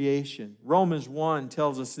 His creation. Romans 1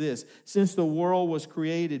 tells us this: since the world was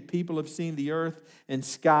created, people have seen the earth and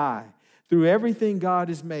sky. Through everything God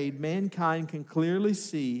has made, mankind can clearly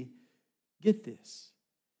see, get this,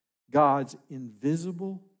 God's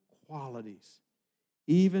invisible qualities,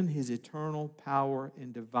 even His eternal power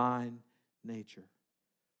and divine nature.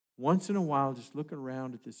 Once in a while, just look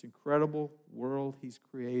around at this incredible world He's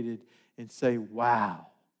created and say, wow,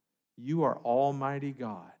 you are Almighty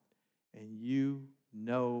God, and you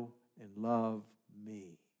know and love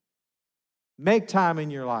me. Make time in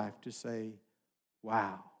your life to say,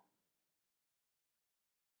 wow.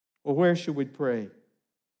 Well, where should we pray?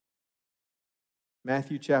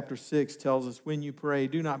 Matthew chapter 6 tells us, when you pray,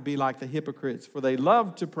 do not be like the hypocrites, for they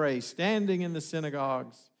love to pray, standing in the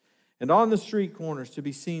synagogues and on the street corners to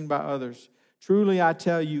be seen by others. Truly, I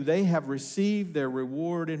tell you, they have received their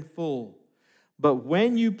reward in full. But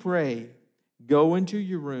when you pray, go into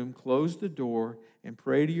your room, close the door, and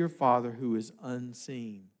pray to your Father who is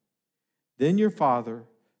unseen. Then your Father,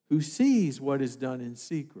 who sees what is done in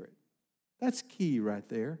secret, that's key right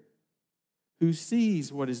there, who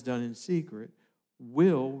sees what is done in secret,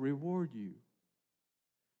 will reward you.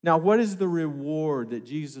 Now, what is the reward that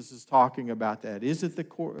Jesus is talking about that? Is it the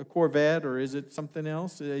Corvette or is it something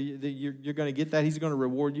else? You're going to get that. He's going to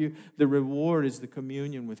reward you. The reward is the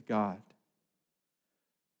communion with God.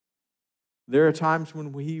 There are times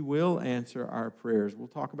when He will answer our prayers. We'll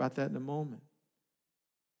talk about that in a moment.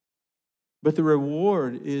 But the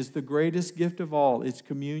reward is the greatest gift of all. It's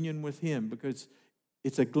communion with Him, because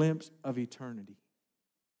it's a glimpse of eternity.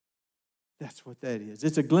 That's what that is.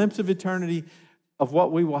 It's a glimpse of eternity, of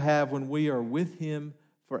what we will have when we are with Him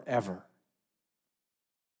forever.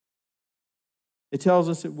 It tells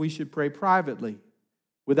us that we should pray privately,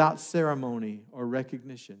 without ceremony or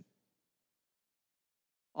recognition.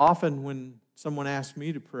 Often when someone asks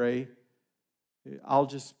me to pray, I'll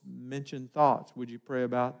just mention thoughts. Would you pray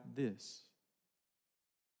about this?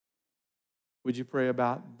 Would you pray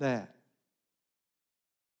about that?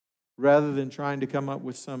 Rather than trying to come up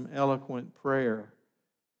with some eloquent prayer,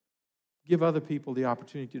 give other people the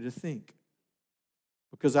opportunity to think.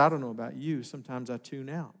 Because I don't know about you, sometimes I tune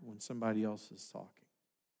out when somebody else is talking.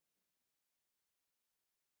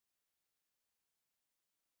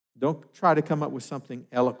 Don't try to come up with something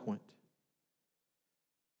eloquent.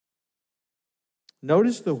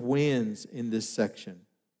 Notice the whens in this section.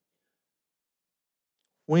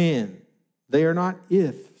 When. They are not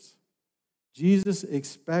ifs. Jesus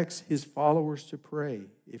expects His followers to pray.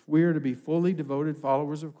 If we are to be fully devoted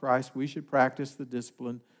followers of Christ, we should practice the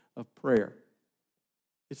discipline of prayer.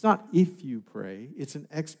 It's not if you pray, it's an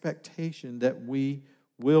expectation that we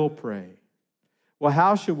will pray. Well,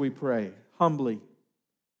 how should we pray? Humbly.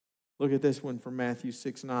 Look at this one from Matthew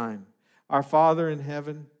 6:9. Our Father in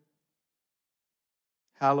heaven,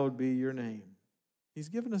 hallowed be your name. He's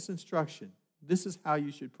given us instruction. This is how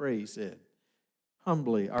you should pray, He said.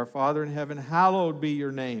 Humbly, our Father in heaven, hallowed be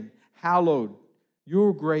your name. Hallowed,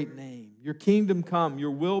 your great name. Your kingdom come,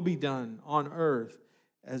 your will be done on earth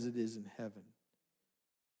as it is in heaven.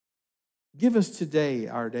 Give us today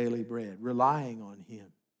our daily bread, relying on Him.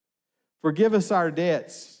 Forgive us our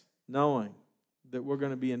debts, knowing that we're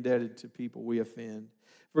going to be indebted to people we offend.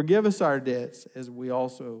 Forgive us our debts as we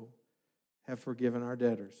also have forgiven our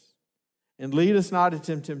debtors. And lead us not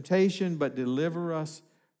into temptation, but deliver us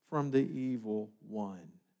from the evil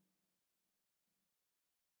one.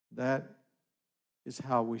 That is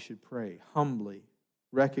how we should pray, humbly,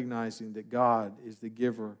 recognizing that God is the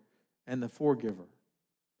giver and the forgiver.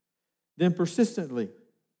 Then persistently,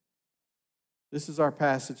 this is our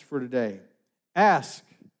passage for today. Ask,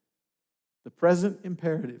 the present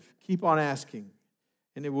imperative. Keep on asking,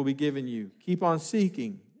 and it will be given you. Keep on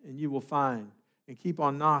seeking, and you will find. And keep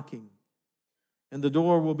on knocking, and the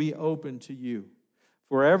door will be open to you.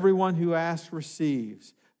 For everyone who asks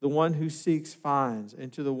receives, the one who seeks finds,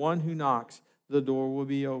 and to the one who knocks, the door will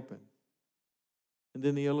be open. And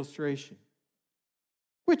then the illustration.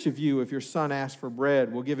 Which of you, if your son asks for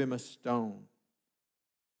bread, will give him a stone?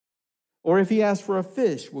 Or if he asks for a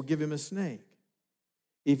fish, will give him a snake?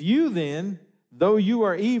 If you then, though you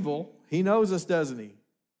are evil, He knows us, doesn't He?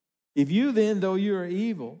 If you then, though you are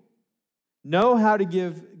evil, know how to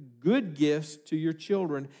give good gifts to your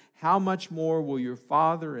children, how much more will your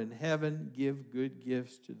Father in heaven give good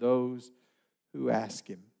gifts to those who ask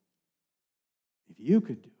Him? If you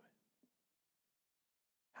could do it,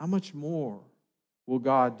 how much more will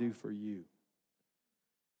God do for you?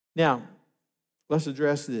 Now, let's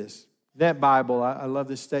address this. Net Bible, I love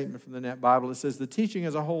this statement from the Net Bible. It says, the teaching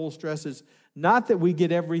as a whole stresses not that we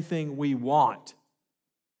get everything we want.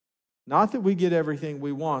 Not that we get everything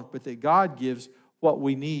we want, but that God gives what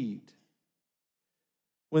we need.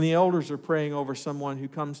 When the elders are praying over someone who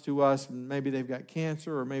comes to us, and maybe they've got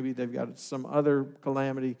cancer or maybe they've got some other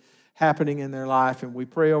calamity happening in their life, and we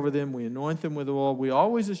pray over them, we anoint them with oil, we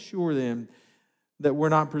always assure them that we're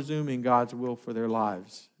not presuming God's will for their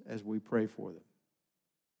lives as we pray for them.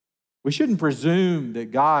 We shouldn't presume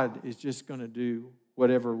that God is just going to do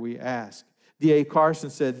whatever we ask. D.A. Carson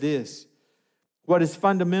said this: what is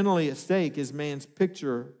fundamentally at stake is man's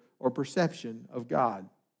picture or perception of God.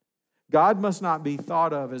 God must not be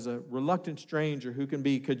thought of as a reluctant stranger who can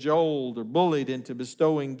be cajoled or bullied into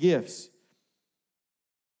bestowing gifts,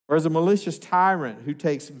 or as a malicious tyrant who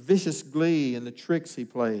takes vicious glee in the tricks he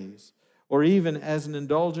plays, or even as an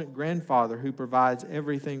indulgent grandfather who provides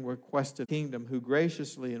everything requested. Kingdom, who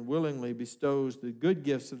graciously and willingly bestows the good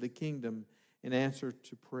gifts of the kingdom in answer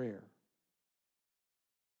to prayer.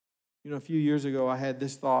 You know, a few years ago, I had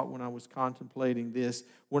this thought when I was contemplating this.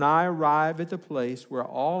 When I arrive at the place where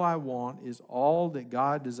all I want is all that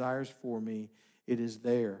God desires for me, it is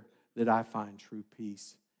there that I find true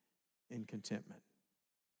peace and contentment.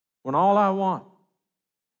 When all I want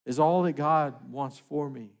is all that God wants for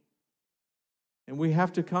me. And we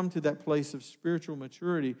have to come to that place of spiritual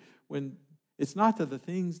maturity when it's not that the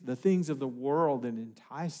things of the world that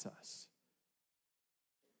entice us.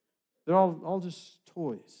 They're all just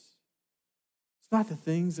toys. It's not the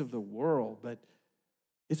things of the world, but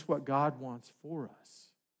it's what God wants for us.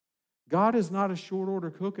 God is not a short order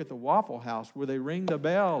cook at the Waffle House where they ring the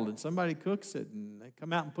bell and somebody cooks it and they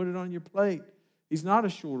come out and put it on your plate. He's not a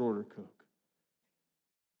short order cook.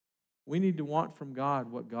 We need to want from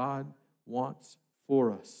God what God wants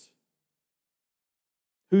for us.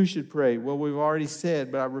 Who should pray? Well, we've already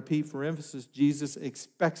said, but I repeat for emphasis, Jesus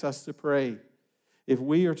expects us to pray. If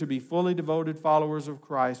we are to be fully devoted followers of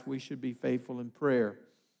Christ, we should be faithful in prayer.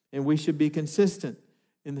 And we should be consistent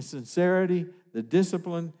in the sincerity, the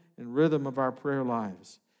discipline, and rhythm of our prayer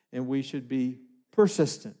lives. And we should be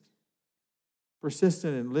persistent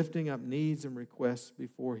in lifting up needs and requests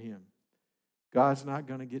before Him. God's not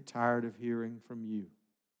going to get tired of hearing from you.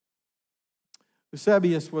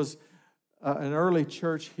 Eusebius was an early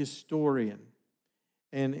church historian.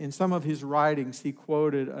 And in some of his writings, he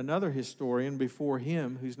quoted another historian before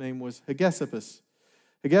him whose name was Hegesippus.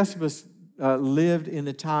 Hegesippus lived in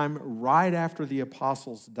the time right after the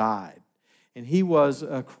apostles died. And he was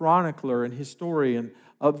a chronicler and historian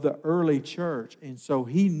of the early church. And so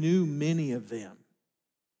he knew many of them.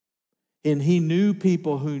 And he knew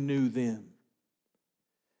people who knew them.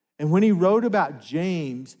 And when he wrote about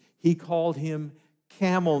James, he called him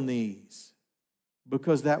Camel Knees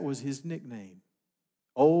because that was his nickname.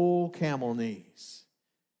 Old Camel Knees.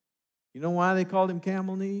 You know why they called him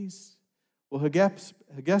Camel Knees? Well,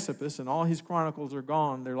 Hegesippus and all his chronicles are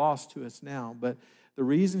gone. They're lost to us now. But the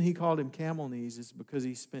reason he called him Camel Knees is because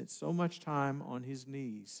he spent so much time on his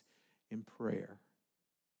knees in prayer.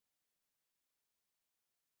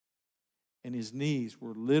 And his knees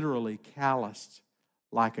were literally calloused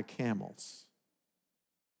like a camel's.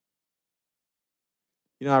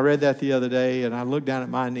 You know, I read that the other day, and I looked down at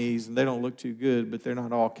my knees, and they don't look too good, but they're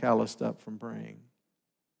not all calloused up from praying.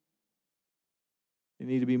 They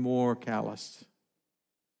need to be more calloused.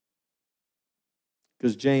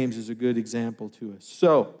 Because James is a good example to us.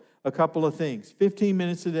 So, a couple of things. 15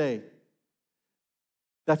 minutes a day.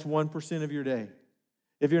 That's 1% of your day.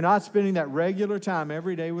 If you're not spending that regular time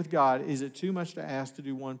every day with God, is it too much to ask to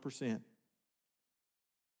do 1%?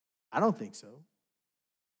 I don't think so.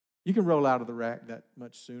 You can roll out of the rack that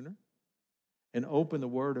much sooner and open the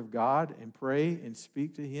Word of God and pray and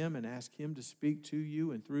speak to Him and ask Him to speak to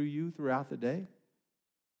you and through you throughout the day.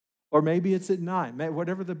 Or maybe it's at night,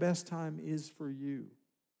 whatever the best time is for you.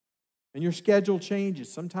 And your schedule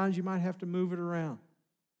changes. Sometimes you might have to move it around.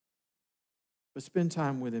 But spend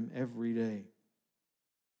time with Him every day.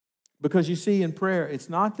 Because you see, in prayer, it's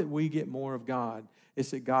not that we get more of God,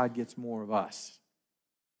 it's that God gets more of us.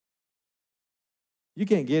 You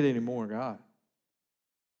can't get any more of God.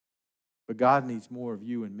 But God needs more of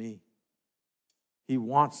you and me. He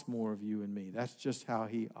wants more of you and me. That's just how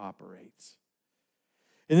He operates.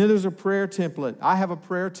 And then there's a prayer template. I have a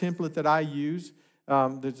prayer template that I use.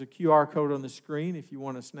 There's a QR code on the screen if you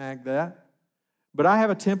want to snag that. But I have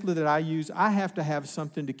a template that I use. I have to have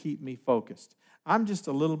something to keep me focused. I'm just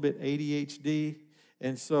a little bit ADHD.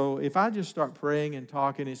 And so if I just start praying and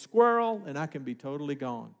talking, it's squirrel, and I can be totally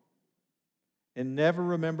gone. And never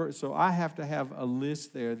remember. So I have to have a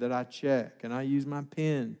list there that I check. And I use my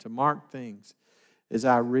pen to mark things as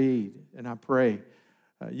I read and I pray.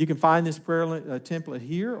 You can find this prayer template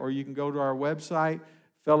here, or you can go to our website,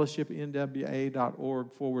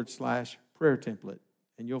 fellowshipnwa.org/prayer template.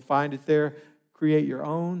 And you'll find it there. Create your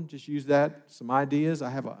own. Just use that, some ideas. I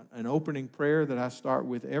have an opening prayer that I start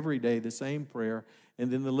with every day, the same prayer.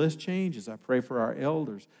 And then the list changes. I pray for our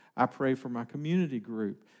elders. I pray for my community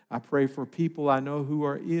group. I pray for people I know who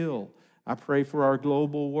are ill. I pray for our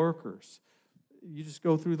global workers. You just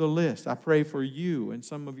go through the list. I pray for you and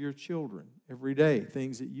some of your children every day,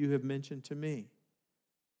 things that you have mentioned to me.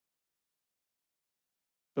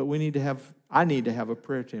 But I need to have a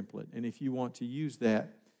prayer template. And if you want to use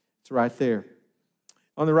that, it's right there.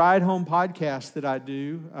 On the Ride Home podcast that I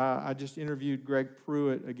do, I just interviewed Greg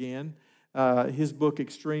Pruitt again. His book,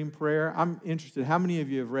 Extreme Prayer. I'm interested. How many of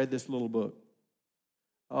you have read this little book?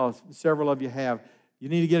 Oh, several of you have. You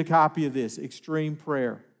need to get a copy of this, Extreme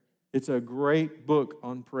Prayer. It's a great book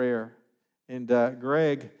on prayer. And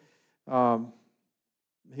Greg,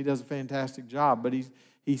 he does a fantastic job. But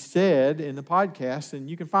he said in the podcast, and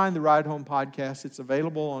you can find the Ride Home podcast. It's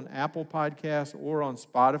available on Apple Podcasts or on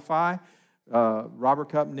Spotify. Robert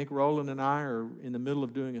Cupp, Nick Rowland, and I are in the middle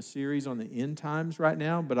of doing a series on the end times right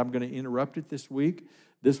now, but I'm going to interrupt it this week.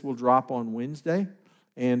 This will drop on Wednesday.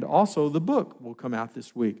 And also the book will come out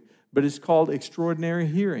this week. But it's called Extraordinary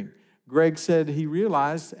Hearing. Greg said he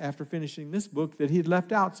realized after finishing this book that he had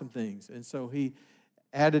left out some things. And so he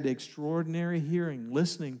added extraordinary hearing,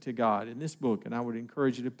 listening to God in this book. And I would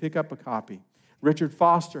encourage you to pick up a copy. Richard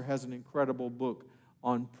Foster has an incredible book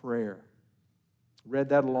on prayer. Read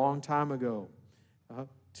that a long time ago.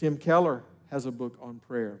 Tim Keller has a book on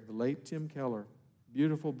prayer. The late Tim Keller.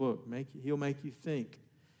 Beautiful book. He'll make you think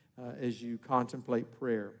as you contemplate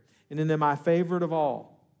prayer. And then my favorite of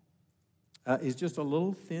all is just a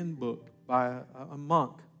little thin book by a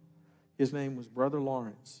monk. His name was Brother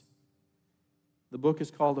Lawrence. The book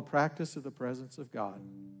is called The Practice of the Presence of God.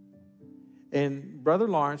 And Brother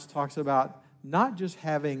Lawrence talks about not just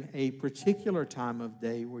having a particular time of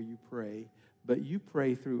day where you pray, but you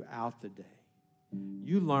pray throughout the day.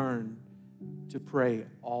 You learn to pray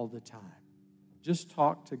all the time. Just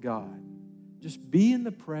talk to God. Just be in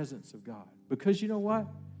the presence of God. Because you know what?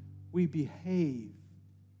 We behave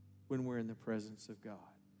when we're in the presence of God.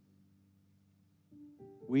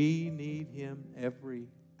 We need Him every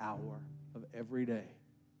hour of every day.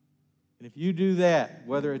 And if you do that,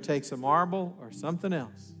 whether it takes a marble or something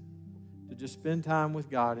else, to just spend time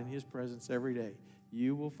with God in His presence every day,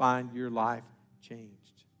 you will find your life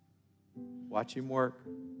changed. Watch Him work.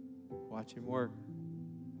 Watch Him work.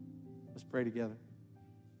 Let's pray together.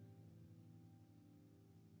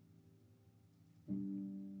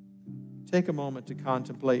 Take a moment to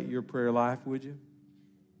contemplate your prayer life, would you?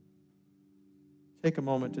 Take a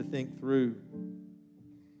moment to think through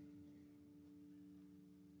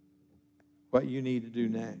what you need to do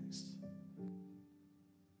next.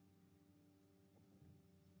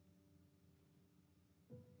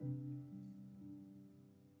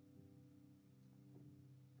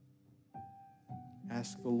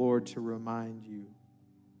 Ask the Lord to remind you.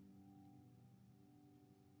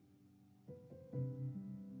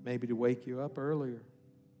 Maybe to wake you up earlier.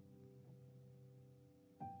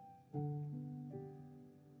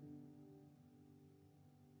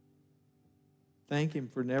 Thank Him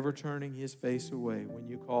for never turning His face away when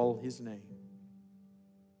you call His name.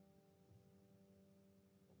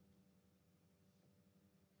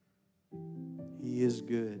 He is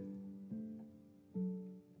good.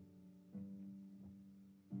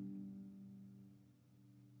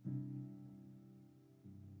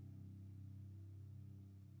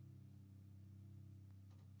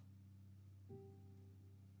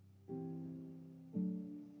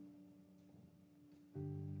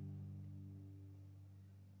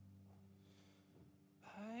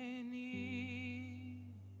 I need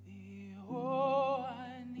Thee, oh,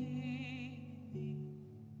 I need Thee.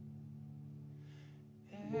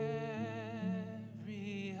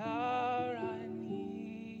 Every hour I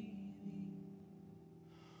need Thee.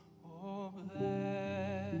 Oh,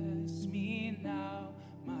 bless me now,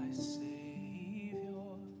 my Savior.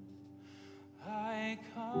 I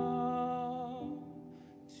come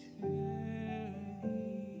to Thee.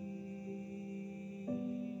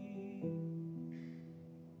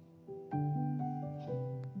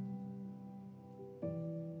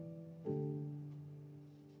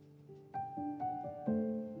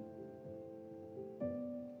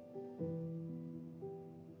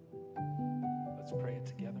 Let's pray it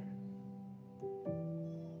together.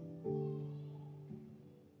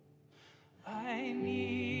 I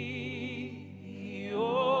need Thee,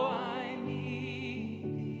 oh, I need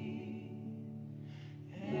Thee.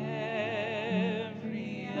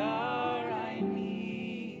 Every hour I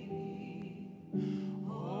need Thee.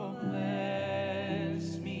 Oh,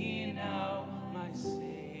 bless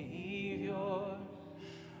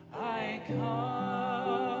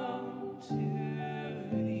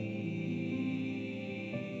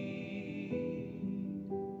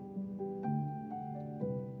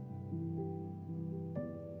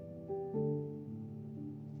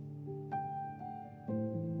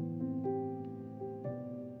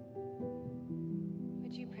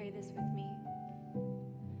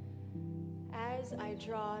I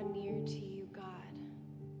draw near to you, God,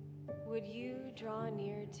 would you draw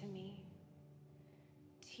near to me?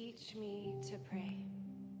 Teach me to pray.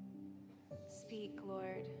 Speak,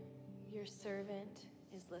 Lord, your servant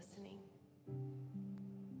is listening.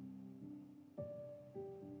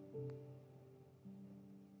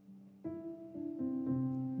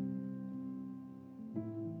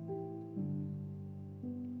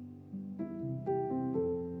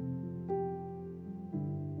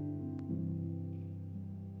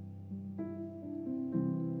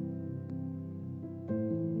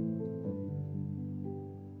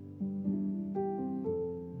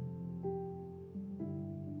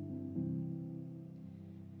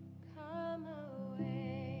 Come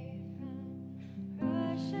away from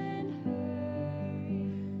rush and hurry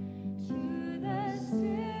to the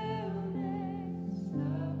stillness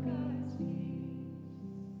of God's peace.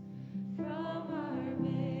 From our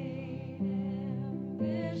vain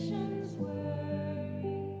ambitions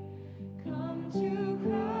worry, come to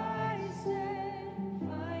Christ and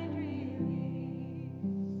find relief.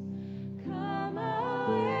 Come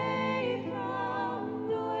away from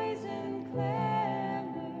noise and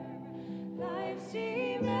clamor, life's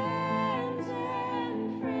demands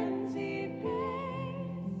and frenzied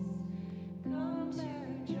pace. Come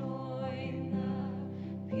to join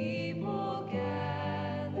the people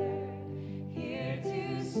gathered here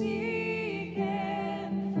to seek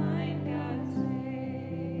and find God's face.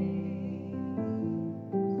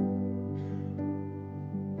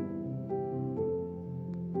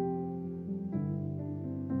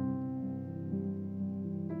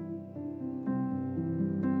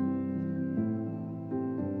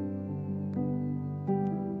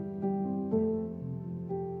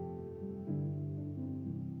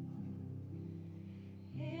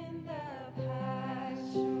 In the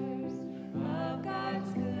pastures of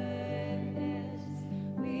God's goodness,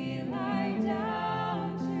 we lie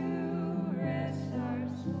down to rest our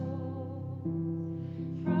souls.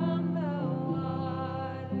 From the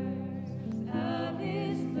waters of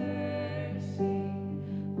His mercy,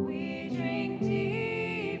 we drink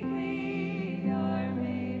deeply, are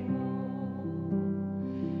made whole.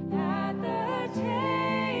 At the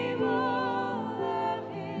table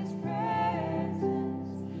of His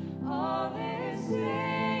presence, all His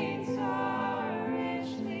saints are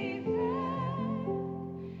richly fed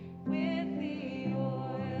with the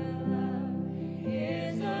oil of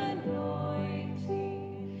His anointing.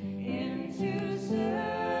 Into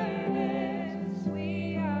service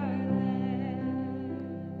we are led.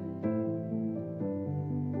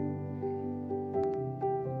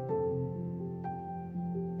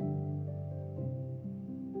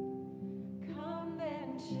 Come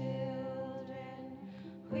then, children,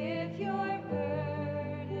 with your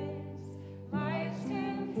burdens, life's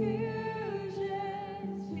confusions,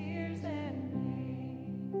 fears and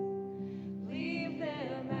pain. Leave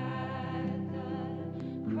them at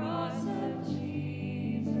the cross of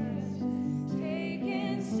Jesus. Take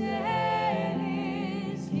instead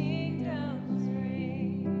His kingdom's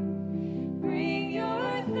reign. Bring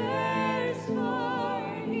your thirst, for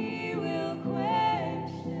He will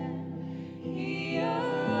quench them. He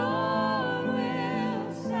alone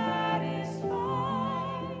will satisfy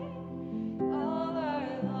all our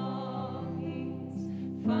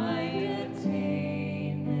longings. Find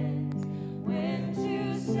attainment when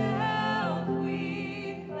to self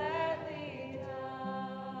we gladly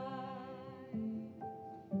die.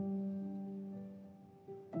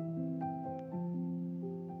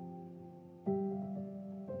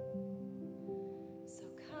 So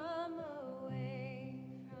come away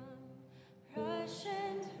from rush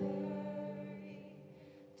and hurry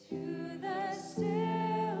to the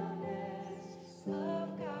stillness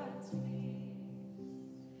of God's peace.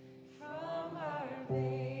 From our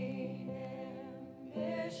vain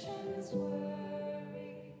ambitions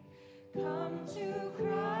worry, come to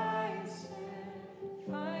Christ and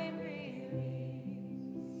find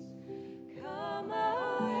release. Come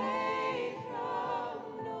away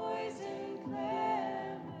from noise and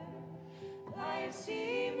clamor, life's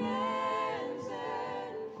demands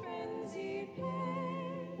and frenzied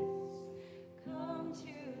pace. Come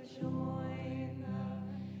to join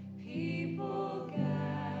the people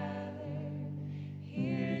gathered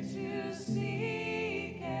here to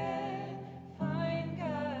seek and find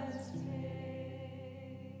God's face.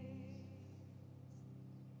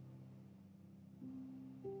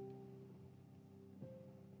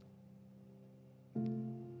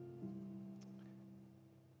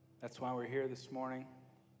 That's why we're here this morning.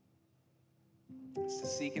 It's to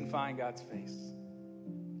seek and find God's face.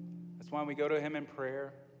 That's why we go to Him in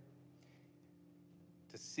prayer,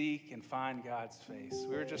 to seek and find God's face.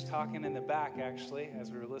 We were just talking in the back, actually,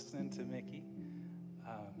 as we were listening to Mickey.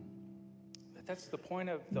 But that's the point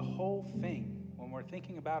of the whole thing. When we're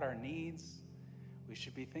thinking about our needs, we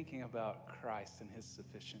should be thinking about Christ and his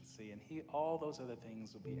sufficiency, and all those other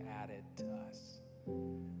things will be added to us.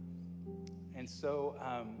 And so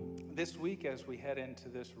this week, as we head into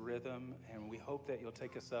this rhythm, and we hope that you'll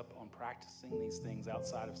take us up on practicing these things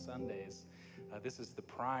outside of Sundays, this is the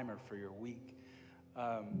primer for your week.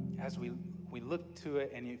 As we look to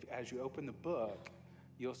it, and as you open the book,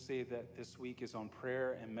 you'll see that this week is on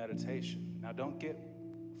prayer and meditation. Now, don't get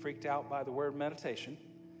freaked out by the word meditation.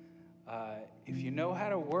 If you know how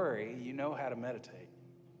to worry, you know how to meditate.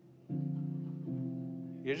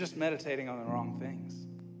 You're just meditating on the wrong things.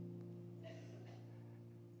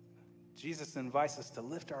 Jesus invites us to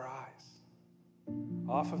lift our eyes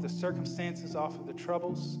off of the circumstances, off of the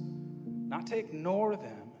troubles, not to ignore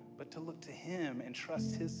them, but to look to him and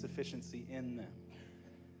trust his sufficiency in them.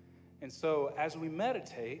 And so as we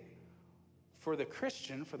meditate, for the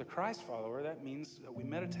Christian, for the Christ follower, that means that we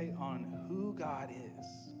meditate on who God is,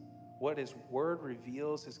 what his word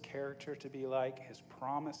reveals his character to be like, his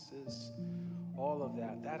promises, all of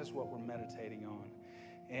that. That is what we're meditating on.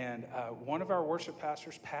 And one of our worship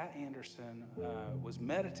pastors, Pat Anderson, was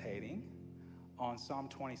meditating on Psalm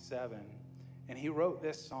 27. And he wrote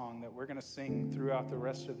this song that we're going to sing throughout the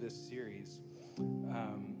rest of this series.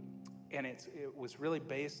 And it was really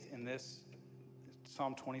based in this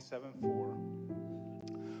Psalm 27:4.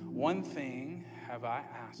 One thing have I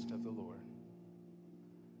asked of the Lord,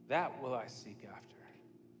 that will I seek after,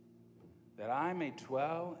 that I may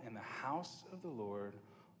dwell in the house of the Lord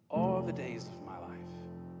all the days of my life,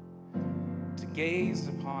 to gaze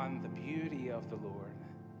upon the beauty of the Lord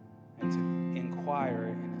and to inquire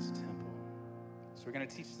in his temple. So we're going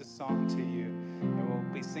to teach this song to you, and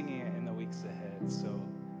we'll be singing it in the weeks ahead. So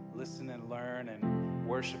listen and learn and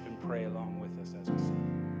worship and pray along with us as we sing.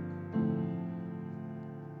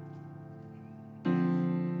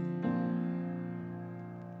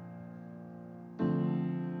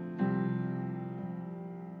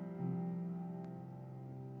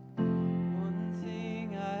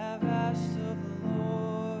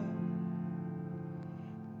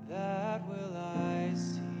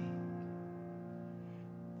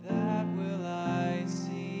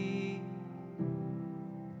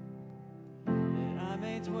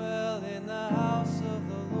 Dwell in the house of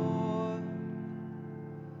the Lord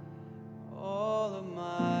all of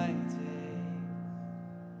my days,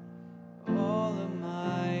 all of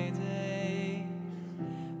my days,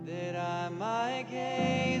 that I might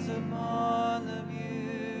gaze upon the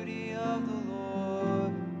beauty of the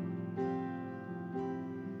Lord,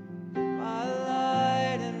 my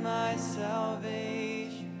light and my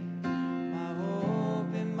salvation, my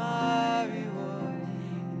hope and my reward.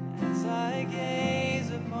 And as I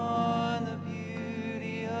gaze upon the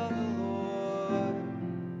beauty of the Lord,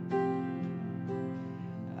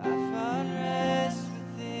 I find rest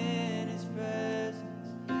within his presence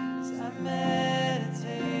as I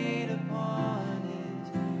meditate upon his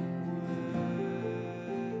word.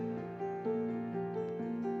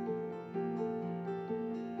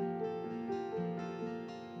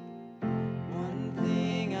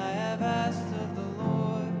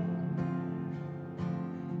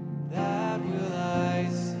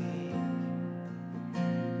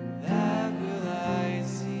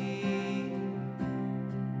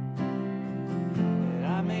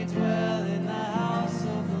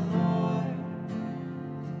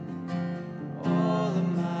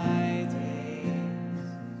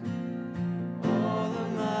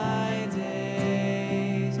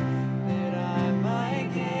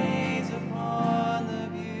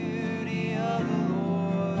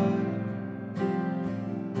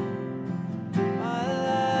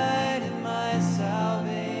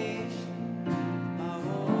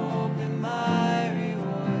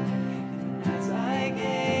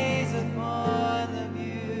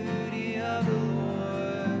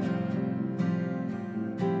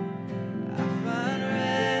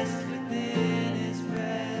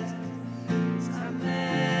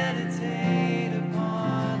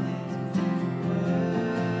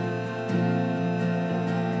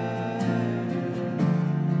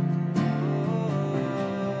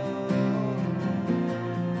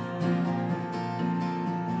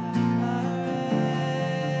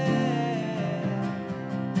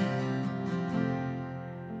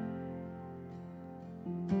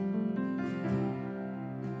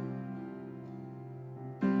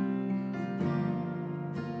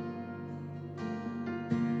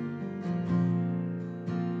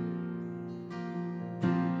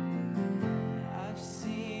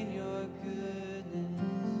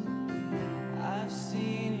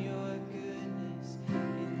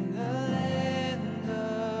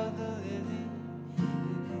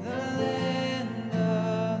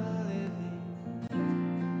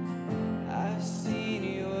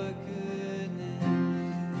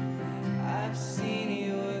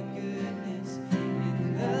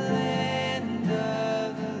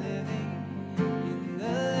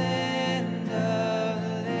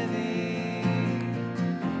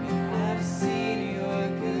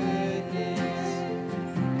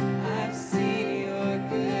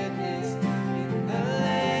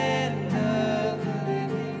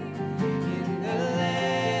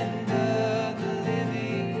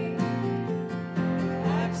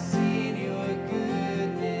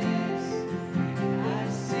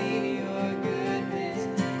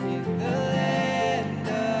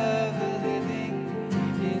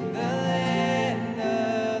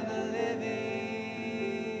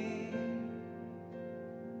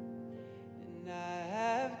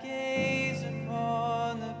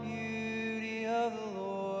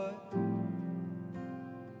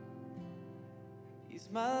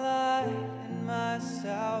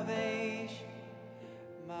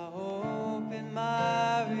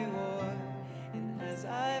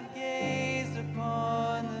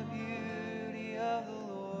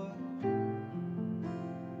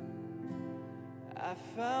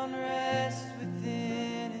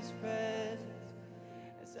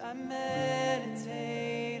 I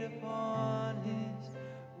meditate upon his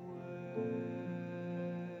word.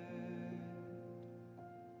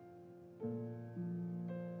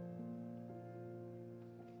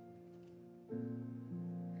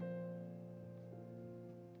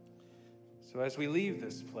 So as we leave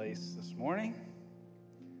this place this morning,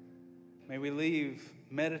 may we leave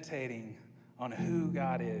meditating on who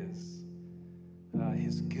God is,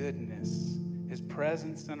 his goodness, his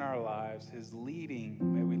presence in our lives, his leading.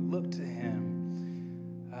 May we look to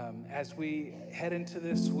him. As we head into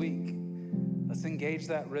this week, let's engage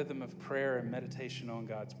that rhythm of prayer and meditation on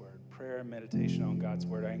God's word. Prayer and meditation on God's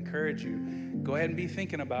word. I encourage you, go ahead and be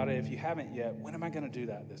thinking about it if you haven't yet. When am I going to do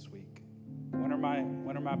that this week? When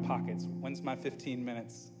are my pockets? When's my 15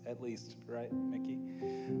 minutes at least, right, Mickey?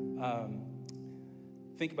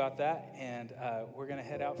 Think about that, and we're going to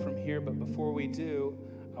head out from here. But before we do,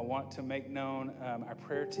 I want to make known our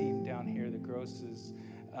prayer team down here, the Grosses.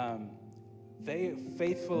 They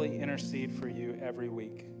faithfully intercede for you every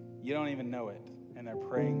week. You don't even know it, and they're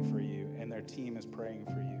praying for you, and their team is praying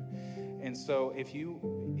for you. And so if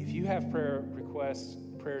you have prayer requests,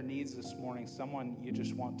 prayer needs this morning, someone you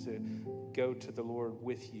just want to go to the Lord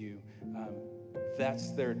with you,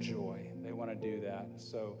 that's their joy. They want to do that.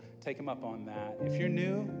 So take them up on that. If you're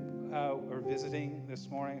new or visiting this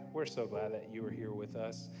morning, we're so glad that you were here with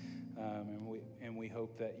us. And we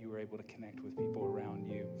hope that you were able to connect with people around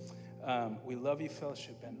you. We love you,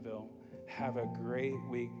 Fellowship Bentonville. Have a great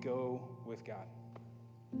week. Go with God.